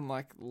microwave can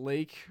like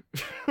leak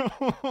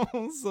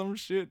some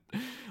shit.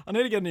 I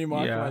need to get a new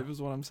microwave.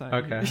 Is what I'm saying.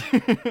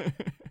 Okay.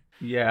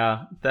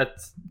 Yeah,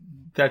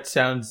 that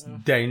sounds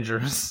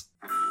dangerous.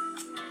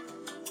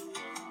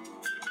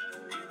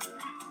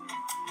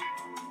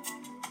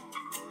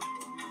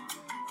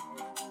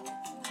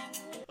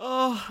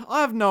 Oh,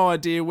 I have no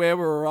idea where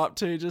we were up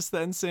to just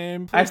then,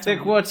 Sam. I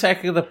think we're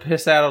taking the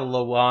piss out of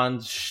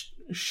Luan's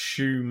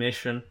shoe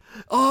mission.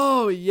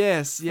 Oh,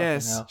 yes.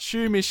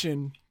 Shoe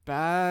mission.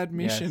 Bad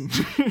mission.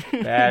 Yes.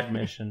 Bad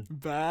mission.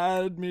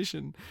 Bad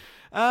mission.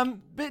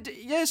 But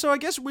yeah, so I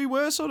guess we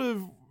were sort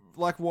of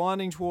like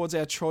winding towards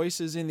our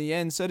choices in the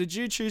end. So did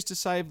you choose to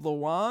save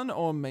Luan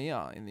or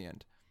Mia in the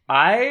end?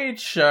 I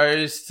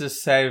chose to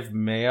save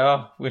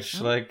Mia,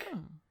 which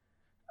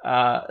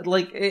I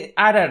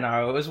don't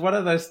know. It was one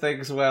of those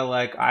things where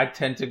like I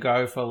tend to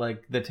go for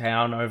like the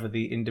town over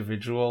the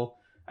individual,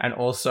 and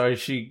also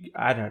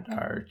I don't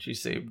know, she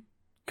seemed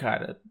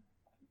kind of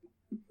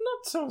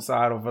not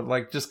suicidal, but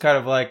like just kind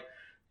of like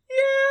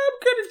yeah, I'm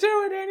gonna do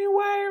it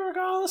anyway,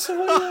 regardless of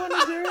what you want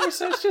to do.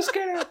 So it's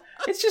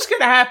just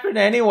gonna happen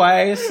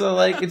anyway. So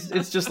like,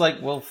 it's just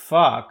like, well,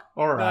 fuck.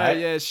 All right.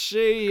 No,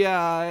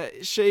 yeah,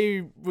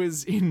 she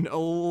was in a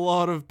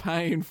lot of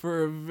pain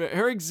for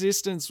her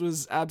existence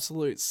was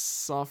absolute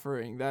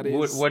suffering. That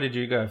is. What did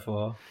you go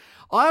for?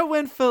 I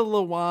went for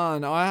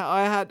Lawan.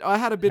 I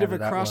had a bit How of a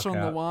did that crush on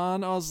work out?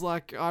 Lawan. I was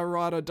like, I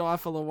ride or die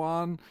for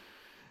Lawan.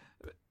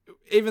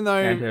 Even though,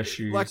 And her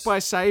shoes. like, by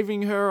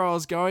saving her, I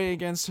was going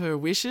against her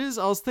wishes.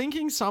 I was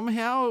thinking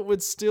somehow it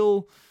would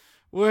still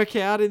work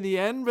out in the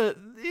end, but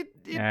it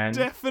And?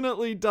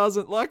 definitely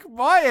doesn't. Like,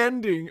 my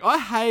ending, I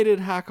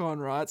hated Hakon,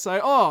 right?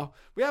 So,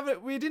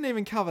 we didn't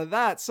even cover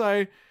that.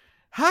 So,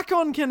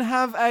 Hakon can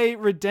have a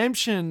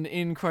redemption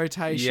in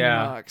quotation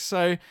marks.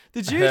 So,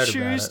 did I you heard about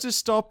choose it. to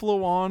stop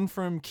Lawan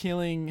from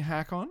killing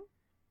Hakon?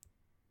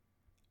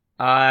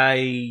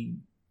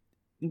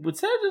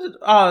 Was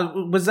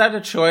that a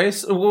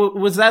choice?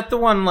 Was that the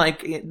one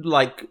like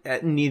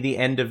near the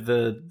end of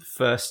the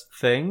first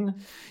thing?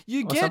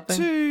 You or get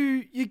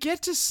something?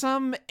 to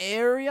some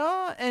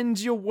area and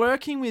you're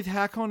working with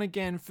Hakon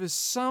again for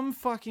some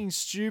fucking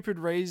stupid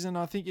reason.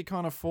 I think you're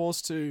kind of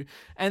forced to,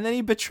 and then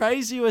he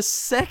betrays you a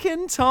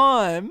second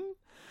time.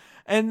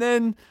 And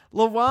then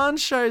Lawan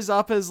shows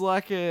up as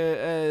like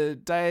a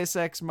Deus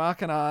Ex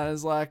Machina,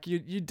 as like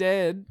you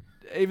dead,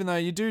 even though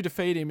you do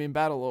defeat him in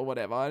battle or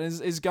whatever, and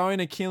is going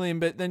to kill him.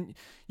 But then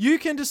you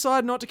can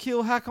decide not to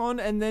kill Hakon,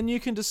 and then you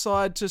can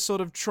decide to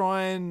sort of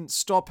try and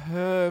stop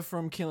her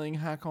from killing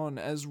Hakon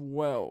as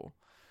well.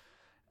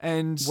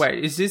 And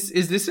Wait, is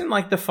this in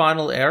like the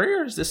final area,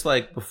 or is this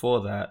like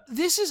before that?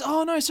 this is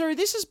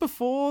this is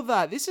before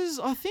that. This is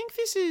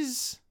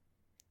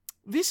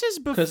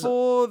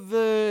before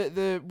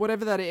the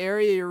whatever that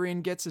area you're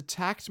in gets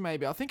attacked.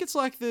 Maybe I think it's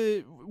like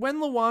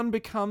when Lawan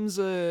becomes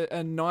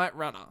a Night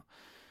Runner,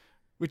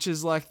 which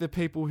is like the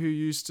people who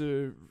used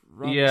to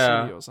run the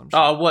city or some shit.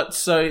 Oh, what?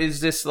 So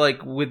is this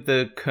like with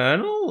the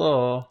Colonel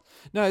or?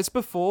 No, it's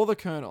before the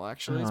Colonel,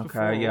 actually. It's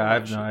before Okay, yeah, I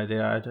have actually. no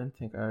idea. I don't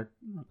think I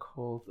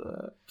recall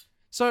that.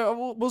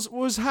 So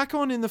was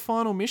Hakon in the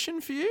final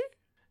mission for you?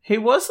 He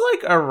was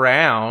like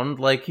around,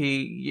 like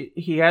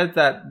he had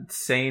that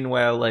scene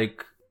where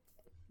like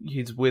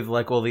he's with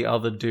like all the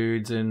other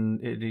dudes and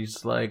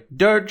he's like,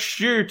 "Don't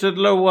shoot at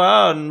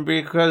Lawan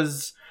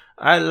because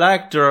I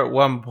liked her at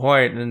one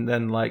point," and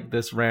then like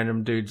this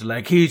random dude's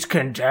like, "He's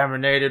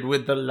contaminated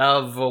with the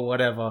love" or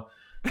whatever,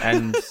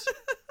 and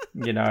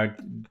you know,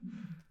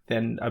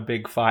 then a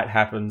big fight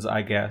happens,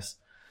 I guess.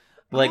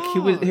 Like he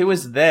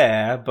was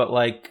there, but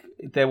like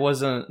there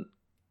wasn't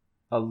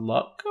a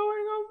lot going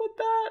on with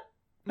that.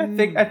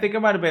 I think it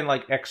might have been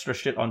like extra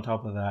shit on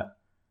top of that.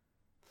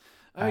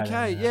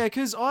 Okay, yeah,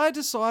 because I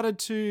decided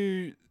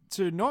to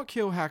not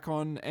kill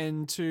Hakon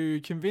and to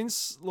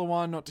convince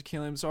Lawan not to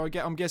kill him. So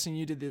I'm guessing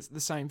you did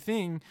the same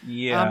thing.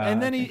 Yeah. And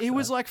then I he think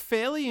was so. like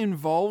fairly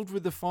involved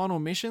with the final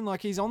mission.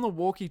 Like he's on the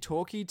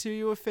walkie-talkie to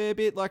you a fair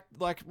bit,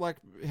 like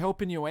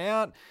helping you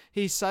out.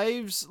 He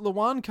saves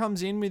Lawan,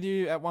 comes in with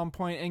you at one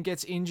point and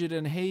gets injured,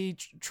 and he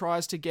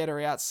tries to get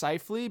her out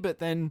safely, but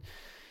then.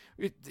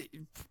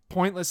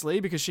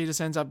 Pointlessly, because she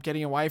just ends up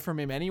getting away from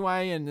him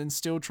anyway, and then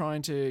still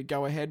trying to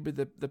go ahead with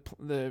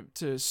the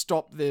to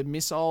stop the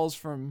missiles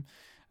from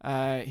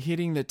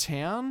hitting the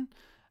town.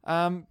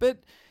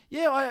 But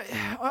yeah,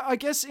 I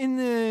guess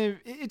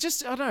it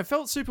just, I don't know, it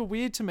felt super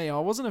weird to me. I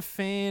wasn't a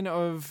fan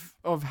of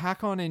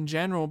Hakon in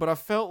general, but I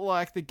felt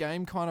like the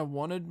game kind of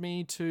wanted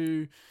me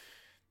to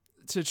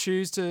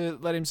choose to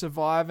let him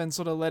survive and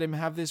sort of let him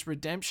have this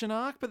redemption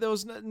arc, but there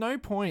was no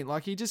point.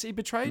 Like he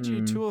betrayed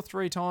you 2 or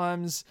 3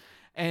 times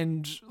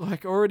and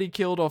like already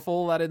killed off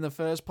all that in the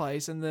first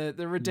place, and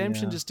the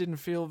redemption just didn't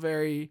feel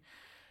very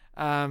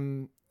I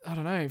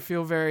don't know,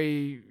 feel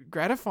very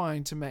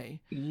gratifying to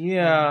me.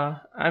 Yeah,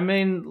 I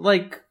mean,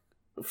 like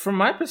from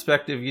my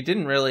perspective, you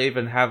didn't really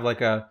even have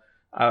like a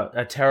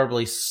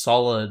terribly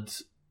solid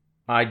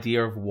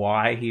idea of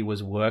why he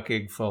was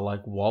working for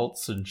like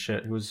Waltz and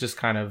shit. He was just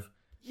kind of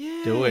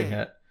doing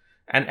it,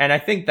 and I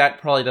think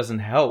that probably doesn't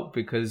help,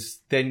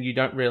 because then you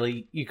can't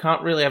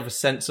really have a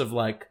sense of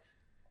like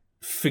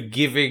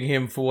forgiving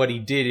him for what he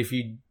did if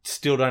you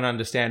still don't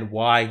understand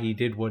why he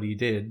did what he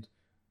did,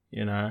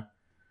 you know.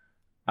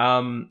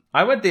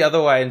 I went the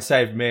other way and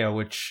saved Mia,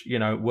 which, you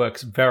know,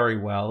 works very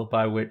well,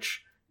 by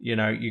which, you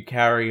know, you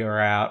carry her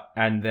out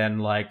and then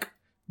like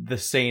the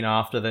scene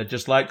after, they're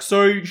just like,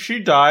 so she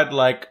died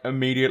like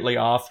immediately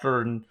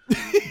after, and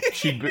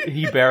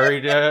he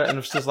buried her, and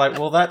it's just like,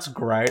 well, that's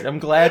great. I'm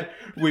glad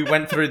we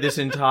went through this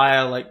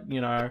entire like,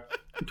 you know,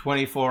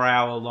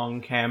 24-hour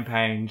long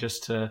campaign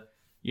just to,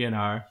 you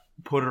know,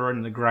 put her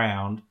in the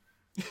ground.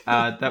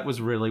 That was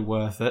really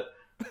worth it.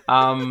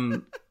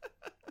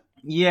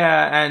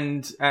 Yeah,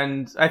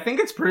 and I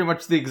think it's pretty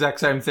much the exact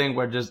same thing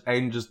where just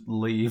Aiden just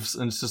leaves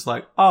and it's just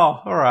like,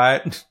 oh, all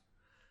right.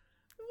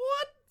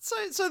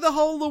 So the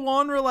whole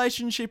Lawan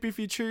relationship, if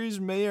you choose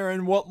Mia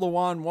and what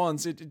Lawan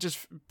wants, it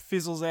just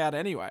fizzles out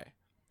anyway.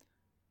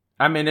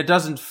 I mean, it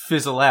doesn't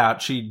fizzle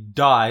out. She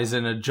dies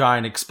in a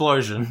giant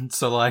explosion.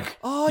 So, like,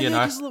 Oh, you yeah, know.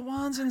 because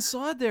Lawan's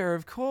inside there,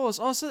 of course.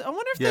 Oh, so I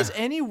wonder if Yeah. there's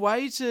any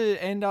way to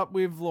end up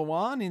with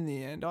Lawan in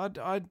the end. I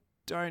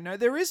don't know.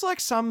 There is, like,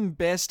 some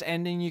best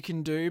ending you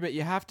can do, but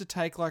you have to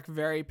take, like,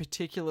 very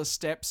particular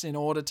steps in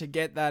order to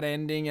get that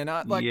ending. And,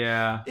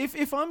 Yeah.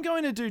 if I'm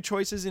going to do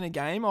choices in a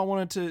game, I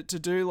wanted to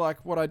do,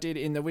 like, what I did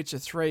in The Witcher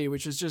 3,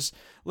 which is just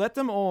let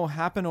them all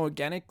happen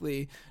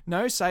organically.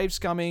 No save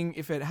scumming.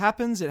 If it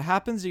happens, it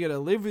happens. You got to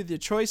live with your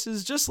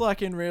choices, just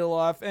like in real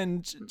life,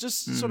 and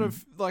just sort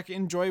of, like,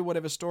 enjoy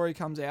whatever story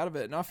comes out of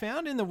it. And I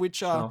found in The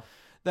Witcher... Sure.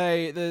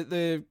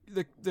 The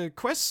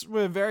quests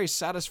were very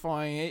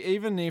satisfying,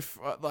 even if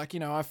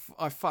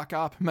I fuck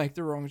up and make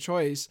the wrong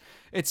choice.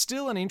 It's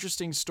still an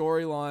interesting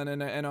storyline,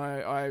 and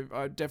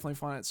I definitely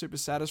find it super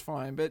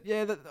satisfying. But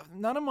yeah,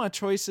 none of my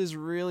choices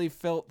really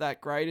felt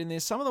that great in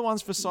this. Some of the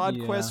ones for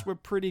side quests were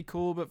pretty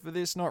cool, but for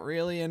this, not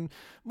really. And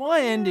my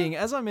ending,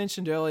 as I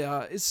mentioned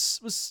earlier,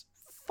 was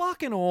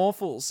fucking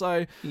awful.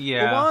 So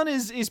Lawan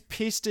is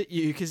pissed at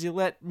you because you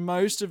let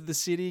most of the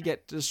city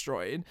get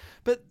destroyed,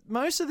 but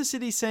most of the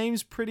city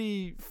seems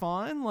pretty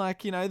fine.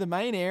 Like, the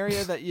main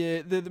area that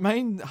the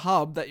main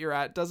hub that you're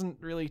at doesn't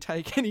really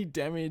take any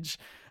damage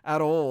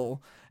at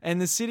all, and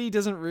the city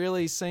doesn't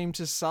really seem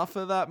to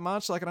suffer that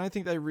much. Like, I don't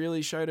think they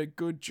really showed a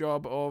good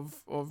job of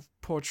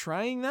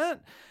portraying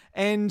that.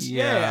 And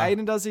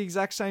Aiden does the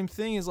exact same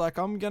thing. He's like,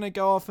 I'm going to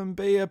go off and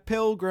be a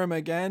pilgrim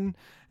again,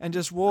 and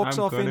just walks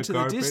off into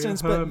the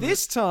distance. But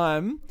this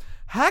time,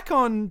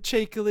 Hakon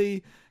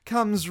cheekily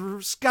comes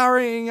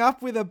scurrying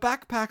up with a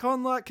backpack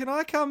on, like, can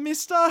I come,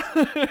 mister?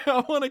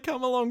 I want to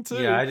come along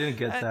too. Yeah, I didn't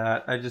get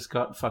that. I just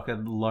got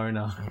fucking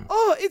loner.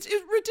 Oh, it's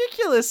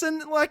ridiculous.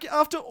 And, like,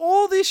 after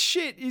all this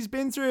shit he's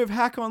been through of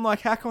Hakon,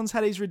 like, Hakon's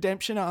had his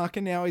redemption arc,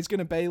 and now he's going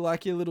to be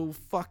like your little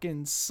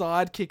fucking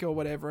sidekick or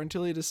whatever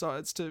until he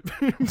decides to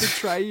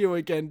betray you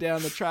again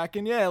down the track.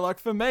 And yeah, like,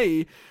 for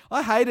me,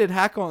 I hated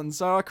Hakon,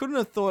 so I couldn't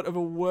have thought of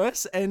a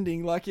worse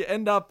ending. Like, you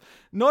end up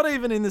not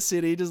even in the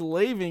city, just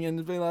leaving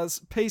and being like,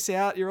 peace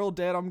out, you're all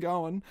dead, I'm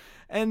going.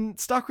 And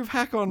stuck with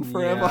Hakon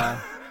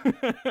forever.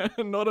 Yeah.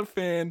 Not a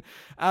fan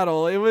at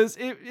all. It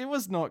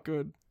was not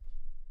good.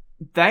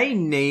 They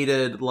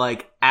needed,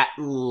 like, at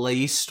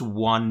least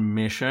one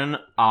mission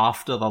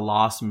after the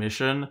last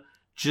mission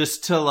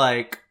just to,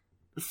 like,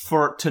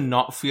 for it to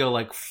not feel,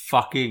 like,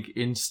 fucking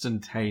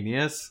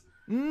instantaneous.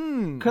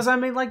 Because, I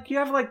mean, like, you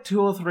have, like, 2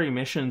 or 3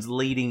 missions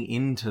leading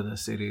into the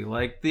city.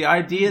 Like, the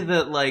idea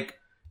that, like,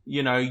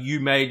 you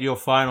made your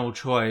final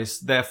choice,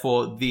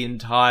 therefore the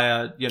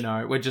entire,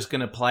 we're just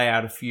going to play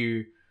out a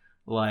few,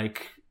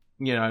 like,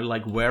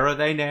 like, where are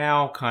they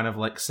now? Kind of,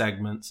 like,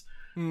 segments.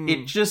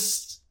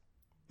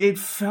 It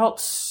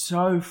felt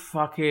so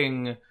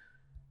fucking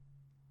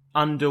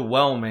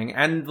underwhelming.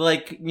 And,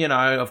 like,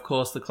 of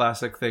course the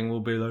classic thing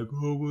will be like,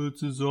 oh, well,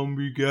 it's a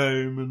zombie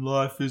game and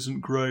life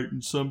isn't great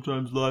and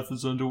sometimes life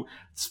is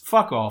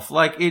fuck off.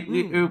 Like,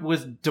 it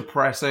was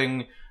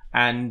depressing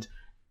and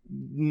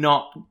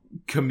not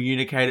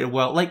communicated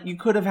well. Like, you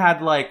could have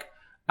had, like,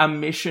 a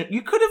mission.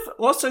 You could have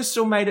also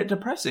still made it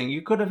depressing.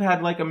 You could have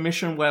had, like, a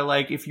mission where,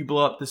 like, if you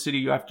blow up the city,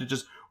 you have to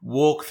just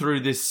walk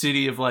through this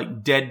city of,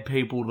 like, dead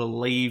people to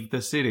leave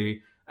the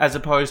city, as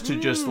opposed to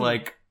just,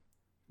 like,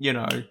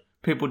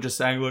 people just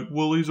saying, like,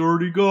 well, he's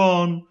already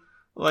gone.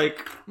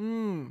 Like, I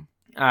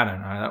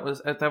don't know.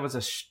 That was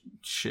a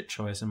shit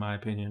choice in my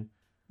opinion.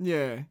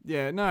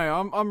 Yeah,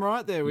 no, I'm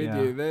right there with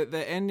you.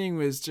 The ending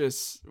was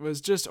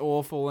just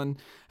awful, and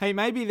hey,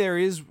 maybe there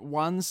is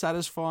one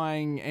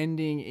satisfying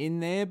ending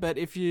in there, but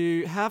if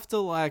you have to,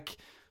 like,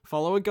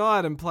 follow a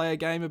guide and play a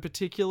game a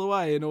particular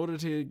way in order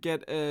to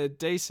get a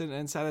decent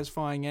and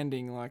satisfying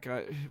ending, like,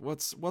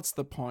 what's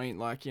the point?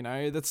 Like,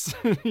 that's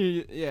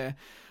yeah.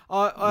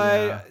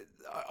 I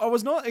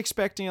was not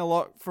expecting a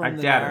lot from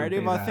the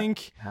narrative. I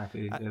think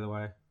happy either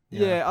way.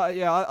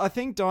 I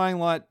think Dying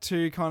Light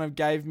 2 kind of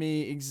gave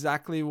me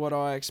exactly what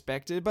I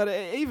expected, but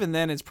even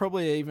then it's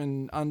probably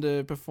even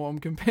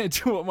underperformed compared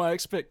to what my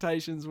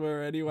expectations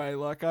were anyway.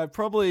 Like, I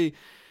probably,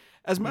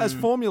 as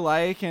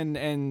formulaic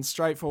and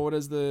straightforward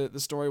as the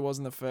story was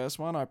in the first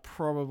one, I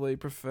probably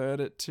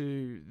preferred it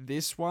to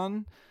this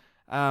one.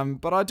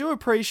 But I do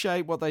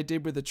appreciate what they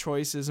did with the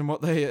choices and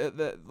what they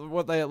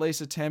at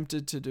least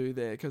attempted to do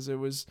there, because it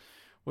was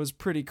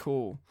pretty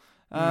cool.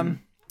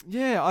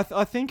 Yeah,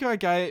 I think I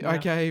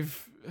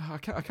gave I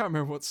can't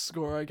remember what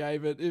score I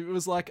gave it. It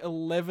was like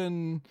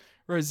 11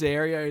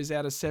 Rosarios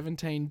out of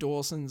 17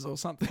 Dawsons or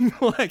something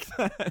like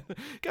that.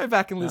 Go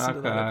back and listen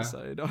to that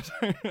episode.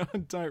 I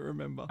don't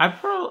remember. I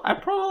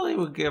probably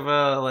would give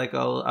her, like,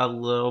 a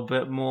little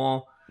bit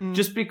more,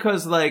 just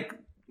because, like,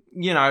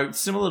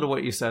 similar to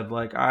what you said.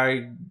 Like,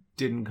 I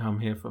didn't come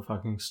here for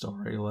fucking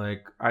story.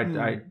 Like,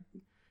 I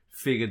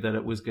figured that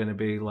it was going to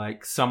be,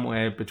 like,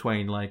 somewhere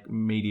between, like,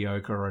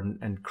 mediocre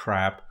and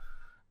crap.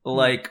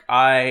 Like,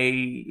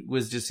 I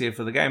was just here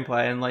for the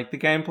gameplay, and, like, the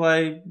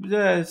gameplay,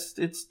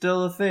 it's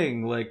still a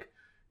thing. Like,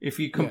 if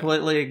you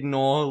completely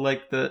ignore,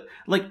 like,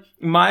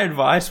 my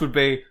advice would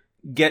be,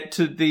 get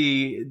to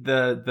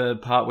the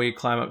part where you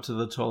climb up to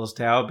the tallest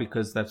tower,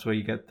 because that's where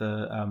you get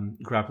the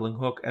grappling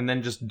hook, and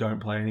then just don't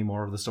play any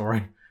more of the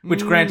story.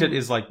 Which, granted,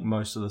 is like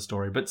most of the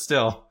story, but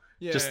still,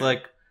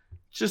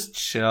 just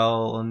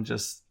chill and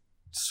just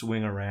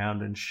swing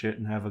around and shit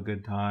and have a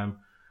good time.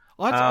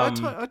 I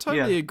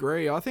totally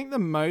agree. I think the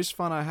most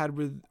fun I had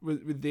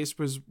with this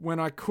was when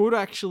I could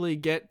actually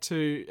get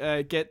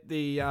to get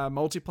the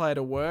multiplayer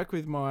to work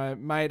with my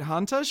mate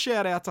Hunter.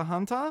 Shout out to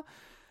Hunter.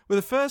 With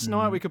the first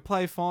night we could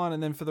play fine,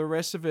 and then for the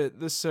rest of it,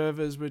 the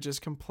servers were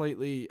just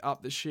completely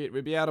up the shit.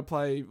 We'd be able to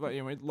play,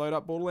 we'd load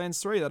up Borderlands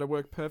 3, that'd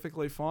work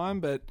perfectly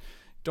fine, but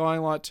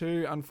Dying Light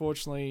 2,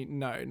 unfortunately,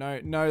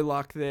 no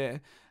luck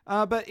there.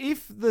 But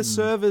if the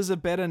servers are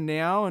better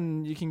now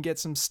and you can get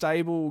some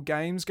stable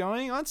games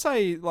going, I'd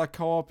say like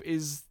co-op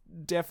is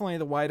definitely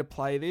the way to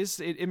play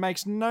this. It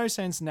makes no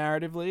sense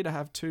narratively to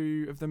have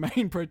two of the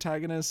main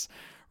protagonists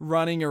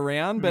running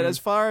around, but as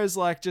far as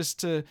like just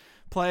to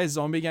play a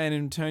zombie game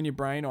and turn your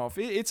brain off,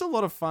 it's a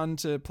lot of fun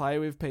to play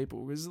with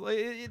people, because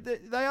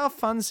they are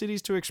fun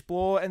cities to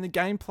explore, and the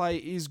gameplay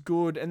is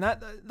good, and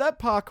that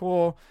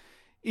parkour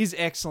is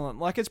excellent.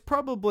 Like, it's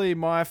probably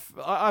I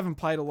haven't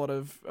played a lot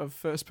of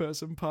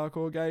first-person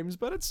parkour games,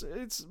 but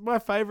it's my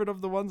favorite of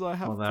the ones I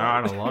have. Well, there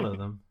aren't a lot of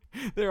them.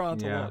 There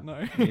aren't a lot,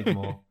 no. Need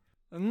more.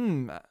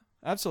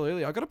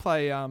 Absolutely. I got to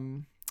play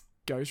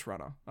Ghost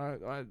Runner.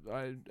 I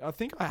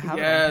think I have.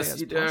 Yes, it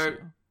you do.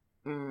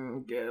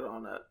 Get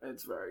on it.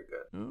 It's very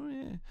good. Oh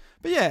yeah.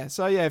 But yeah,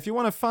 so yeah, if you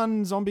want a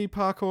fun zombie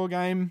parkour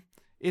game,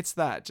 it's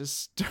that.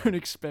 Just don't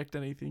expect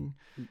anything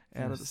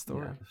out of the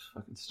story. Yeah, this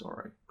fucking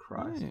story.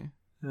 Christ. Yeah.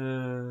 I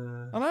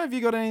don't know, have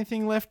you got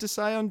anything left to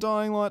say on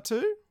Dying Light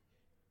 2?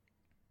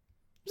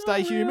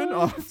 Stay human?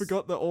 Oh, I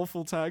forgot the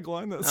awful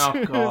tagline. That's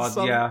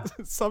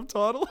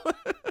subtitle.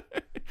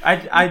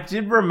 I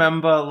did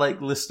remember like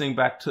listening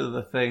back to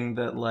the thing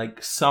that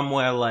like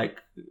somewhere like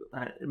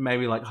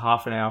maybe like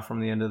half an hour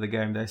from the end of the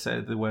game they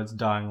said the words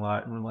Dying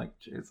Light, and we're like,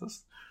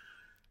 Jesus,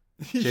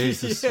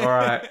 all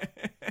right,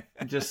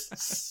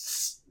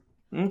 just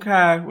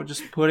okay, we're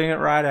just putting it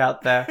right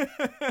out there.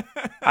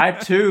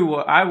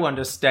 I want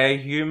to stay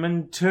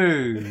human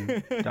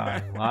too.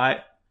 Dying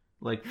Light,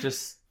 like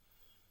just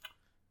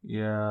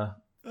yeah.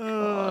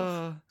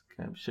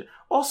 Shit.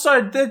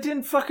 Also, they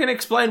didn't fucking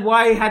explain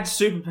why he had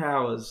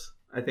superpowers.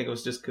 I think it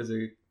was just because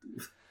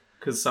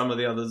some of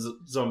the other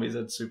zombies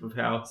had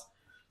superpowers.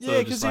 So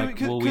yeah, because we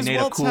need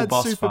a cool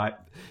boss fight.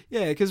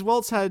 Yeah, because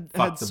Waltz had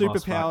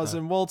superpowers,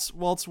 and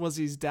Waltz was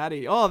his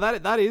daddy. Oh,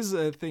 that is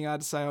a thing I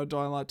had to say on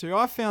Dying Light 2.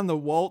 I found the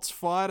Waltz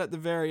fight at the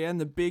very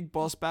end, the big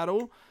boss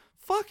battle,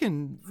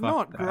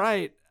 not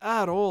great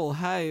at all.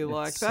 Hey,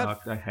 like that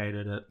sucked. I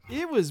hated it.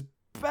 It was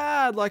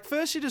bad. Like,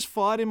 first you just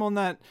fight him on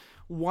that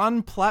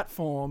one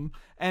platform,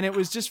 and it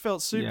was just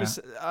felt super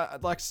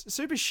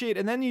super shit,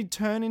 and then you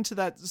turn into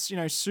that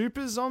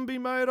super zombie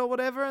mode or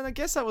whatever, and I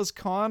guess that was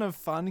kind of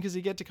fun because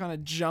you get to kind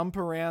of jump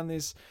around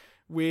this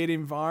weird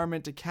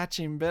environment to catch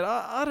him. But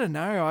I don't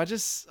know, I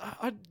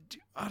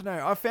don't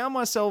know, I found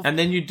myself, and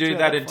then you do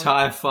that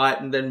entire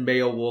fight, and then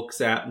Mia walks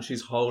out and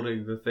she's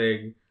holding the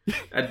thing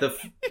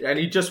and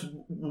he just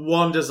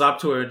wanders up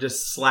to her and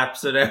just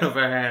slaps it out of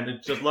her hand.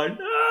 It's just like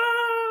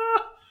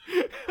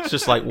it's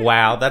just like,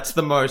 wow, that's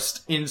the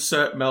most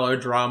insert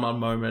melodrama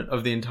moment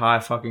of the entire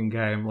fucking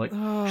game. Like,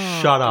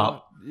 shut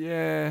up.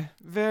 Yeah,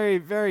 very,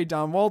 very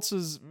dumb. Waltz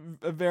was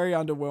a very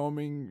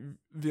underwhelming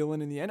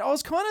villain in the end. I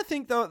was kind of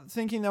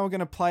thinking they were going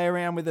to play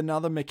around with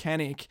another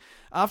mechanic.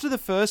 After the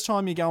first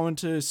time you go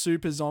into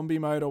super zombie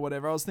mode or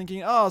whatever, I was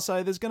thinking,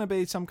 so there's going to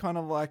be some kind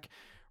of like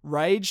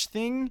rage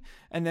thing,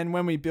 and then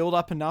when we build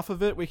up enough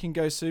of it, we can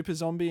go super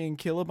zombie and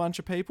kill a bunch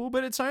of people.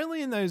 But it's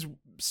only in those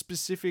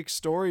specific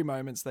story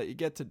moments that you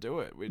get to do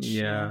it, which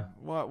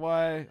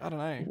why I don't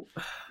know.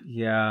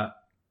 Yeah,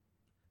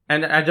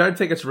 and I don't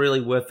think it's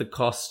really worth the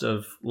cost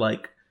of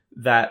like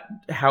that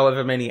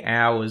however many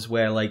hours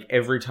where like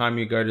every time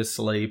you go to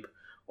sleep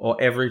or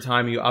every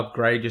time you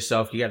upgrade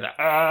yourself you get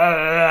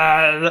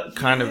that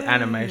kind of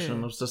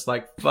animation. It's just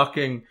like,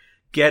 fucking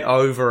get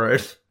over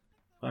it.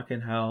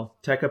 Fucking hell.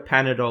 Take a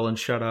Panadol and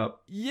shut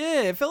up.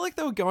 Yeah, it felt like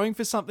they were going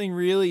for something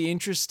really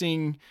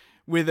interesting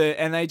with it,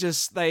 and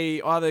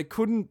they either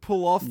couldn't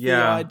pull off the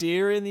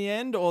idea in the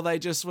end, or they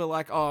just were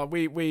like,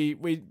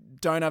 we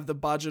don't have the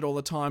budget all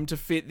the time to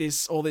fit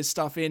all this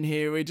stuff in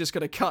here. We just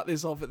got to cut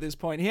this off at this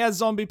point. He has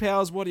zombie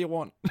powers. What do you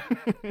want?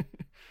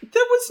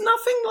 There was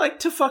nothing like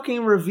to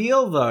fucking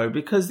reveal though,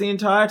 because the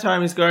entire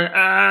time he's going,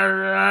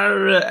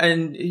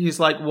 and he's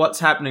like, what's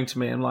happening to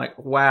me? I'm like,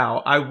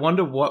 wow, I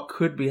wonder what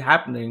could be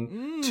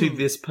happening to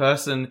this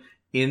person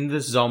in the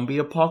zombie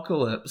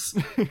apocalypse.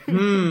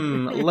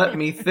 Let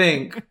me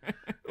think.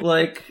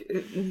 Like,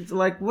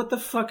 what the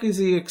fuck is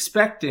he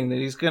expecting? That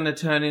he's gonna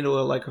turn into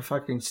a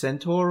fucking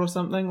centaur or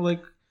something?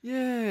 Like,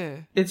 yeah,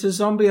 it's a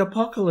zombie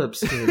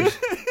apocalypse, dude.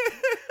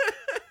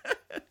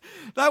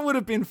 That would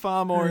have been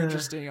far more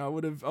interesting. I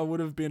would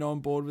have been on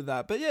board with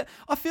that. But yeah,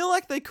 I feel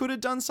like they could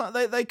have done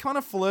something. They kind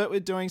of flirt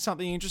with doing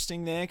something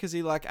interesting there because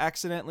he like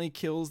accidentally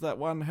kills that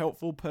one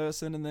helpful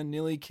person and then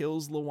nearly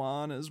kills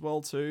Luan as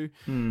well too.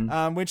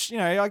 Which, you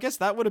know, I guess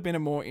that would have been a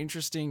more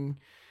interesting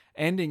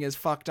ending, as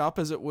fucked up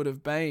as it would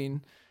have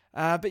been.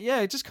 But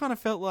yeah, it just kind of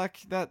felt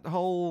like that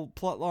whole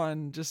plot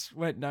line just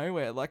went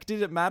nowhere. Like,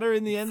 did it matter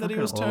in the end that he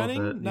was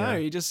turning? No,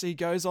 he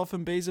goes off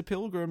and be's a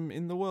pilgrim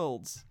in the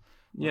worlds.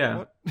 Yeah.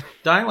 What?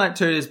 Dying Light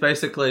 2 is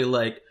basically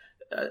like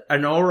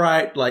an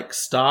alright like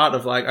start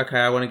of like, okay,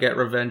 I want to get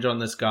revenge on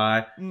this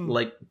guy.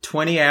 Like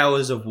 20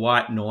 hours of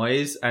white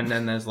noise, and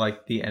then there's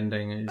like the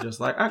ending, and you're just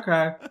like,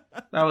 okay,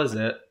 that was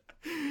it.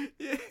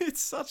 Yeah,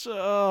 it's such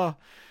a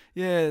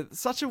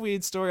such a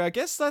weird story. I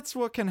guess that's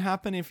what can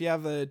happen if you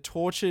have a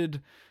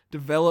tortured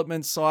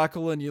development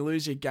cycle and you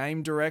lose your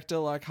game director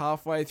like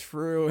halfway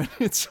through and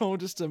it's all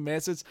just a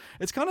mess.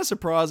 It's kind of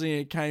surprising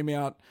it came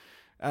out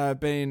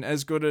being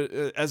as good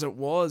as it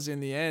was in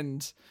the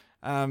end.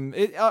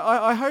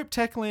 I hope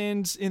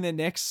Techland in their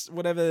next,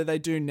 whatever they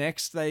do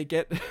next, they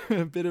get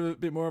a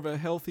bit more of a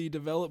healthy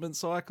development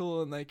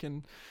cycle and they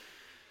can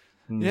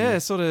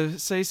sort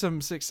of see some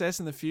success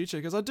in the future,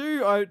 because I do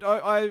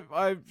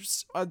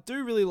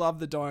really love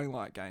the Dying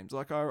Light games.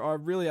 Like I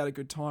really had a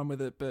good time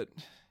with it, but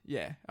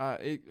yeah,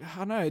 I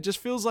don't know, it just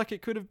feels like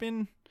it could have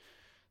been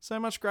so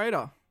much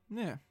greater.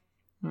 Yeah.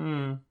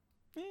 Yeah.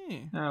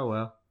 Oh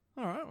well.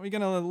 All right, we're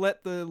gonna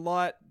let the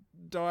light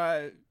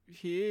die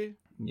here.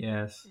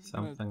 Yes,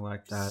 something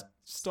like that.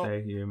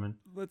 Stay human.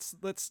 Let's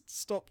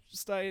stop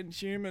staying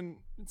human.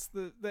 It's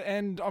the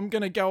end. I'm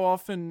gonna go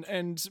off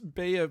and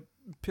be a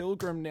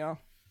pilgrim now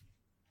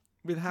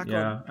with Hakon.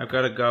 Yeah, I've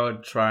got to go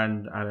and try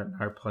and, I don't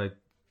know, play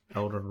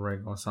Elden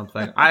Ring or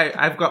something.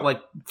 I've got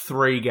like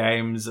 3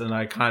 games and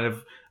I kind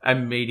of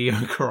am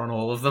mediocre on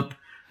all of them.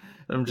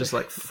 I'm just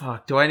like,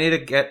 fuck, do I need to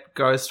get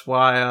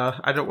Ghostwire?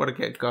 I don't want to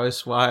get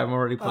Ghostwire. I'm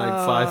already playing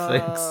 5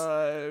 things.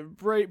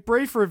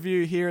 Brief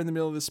review here in the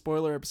middle of the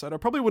spoiler episode. I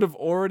probably would have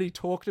already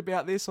talked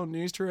about this on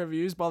News to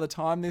Reviews by the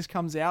time this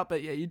comes out,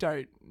 but yeah, you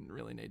don't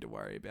really need to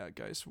worry about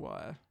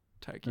Ghostwire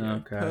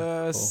Tokyo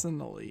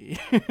personally.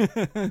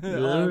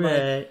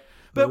 Cool.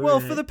 But well,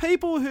 for the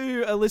people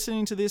who are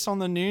listening to this on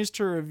the News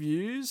to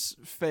Reviews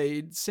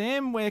feed,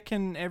 Sam, where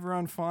can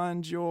everyone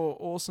find your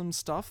awesome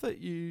stuff that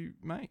you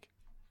make?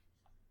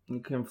 You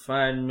can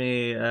find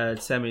me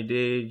at Sammy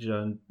Deej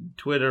on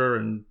Twitter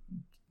and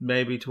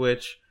maybe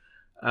Twitch,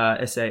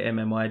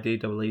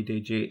 SAMMYDEEDGE,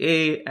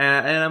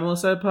 and I'm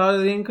also part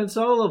of the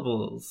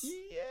Inconsolables.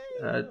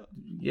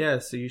 Yeah,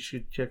 so you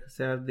should check us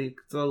out at the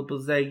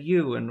Inconsolables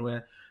AU, and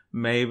we're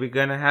maybe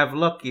gonna have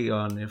Lucky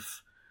on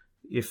if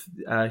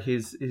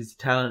his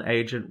talent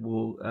agent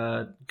will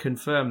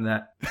confirm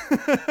that.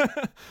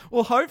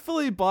 Well,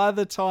 hopefully by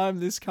the time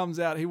this comes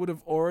out, he would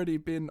have already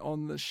been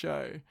on the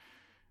show.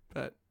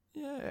 But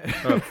yeah,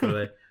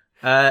 hopefully.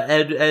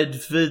 And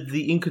for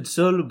the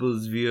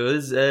Inconsolables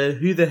viewers,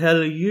 who the hell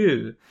are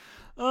you?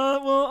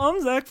 Well,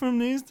 I'm Zach from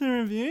News to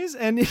Reviews,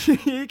 and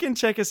you can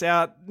check us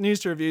out,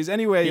 News to Reviews,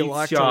 anywhere you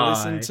like to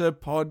listen to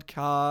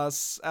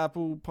podcasts,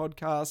 Apple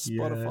Podcasts,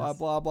 Spotify,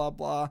 blah, blah,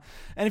 blah.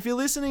 And if you're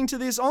listening to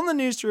this on the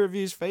News to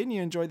Reviews feed and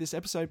you enjoyed this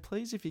episode,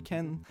 please, if you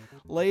can,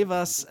 leave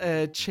us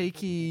a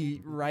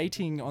cheeky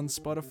rating on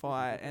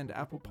Spotify and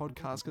Apple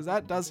Podcasts, because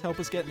that does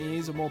help us get in the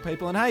ears of more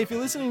people. And hey, if you're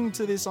listening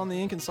to this on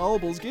the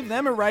Inconsolables, give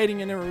them a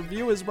rating and a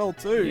review as well,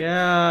 too.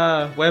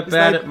 Yeah, we're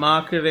bad at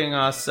marketing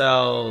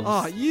ourselves.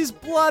 Oh, you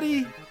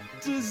bloody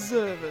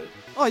deserve it.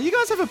 Oh, you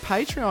guys have a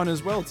Patreon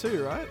as well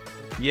too, right?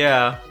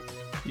 Yeah,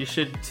 you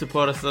should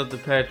support us on the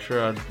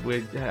Patreon.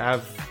 We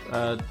have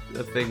a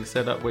thing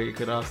set up where you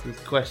can ask us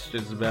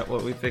questions about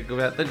what we think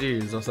about the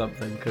news or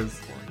something, because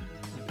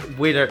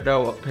we don't know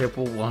what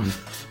people want.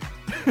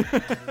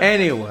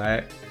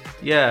 Anyway,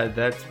 yeah,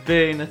 that's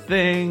been a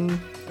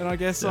thing. And I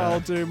guess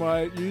I'll do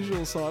my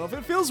usual sign-off.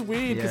 It feels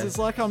weird because it's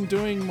like I'm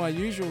doing my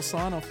usual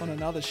sign-off on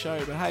another show.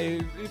 But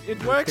hey,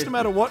 it works no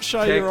matter what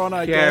show you're on,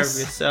 I guess. Take care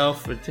of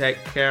yourself and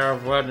take care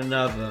of one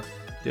another.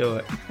 Do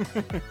it.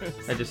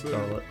 I just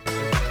stole it.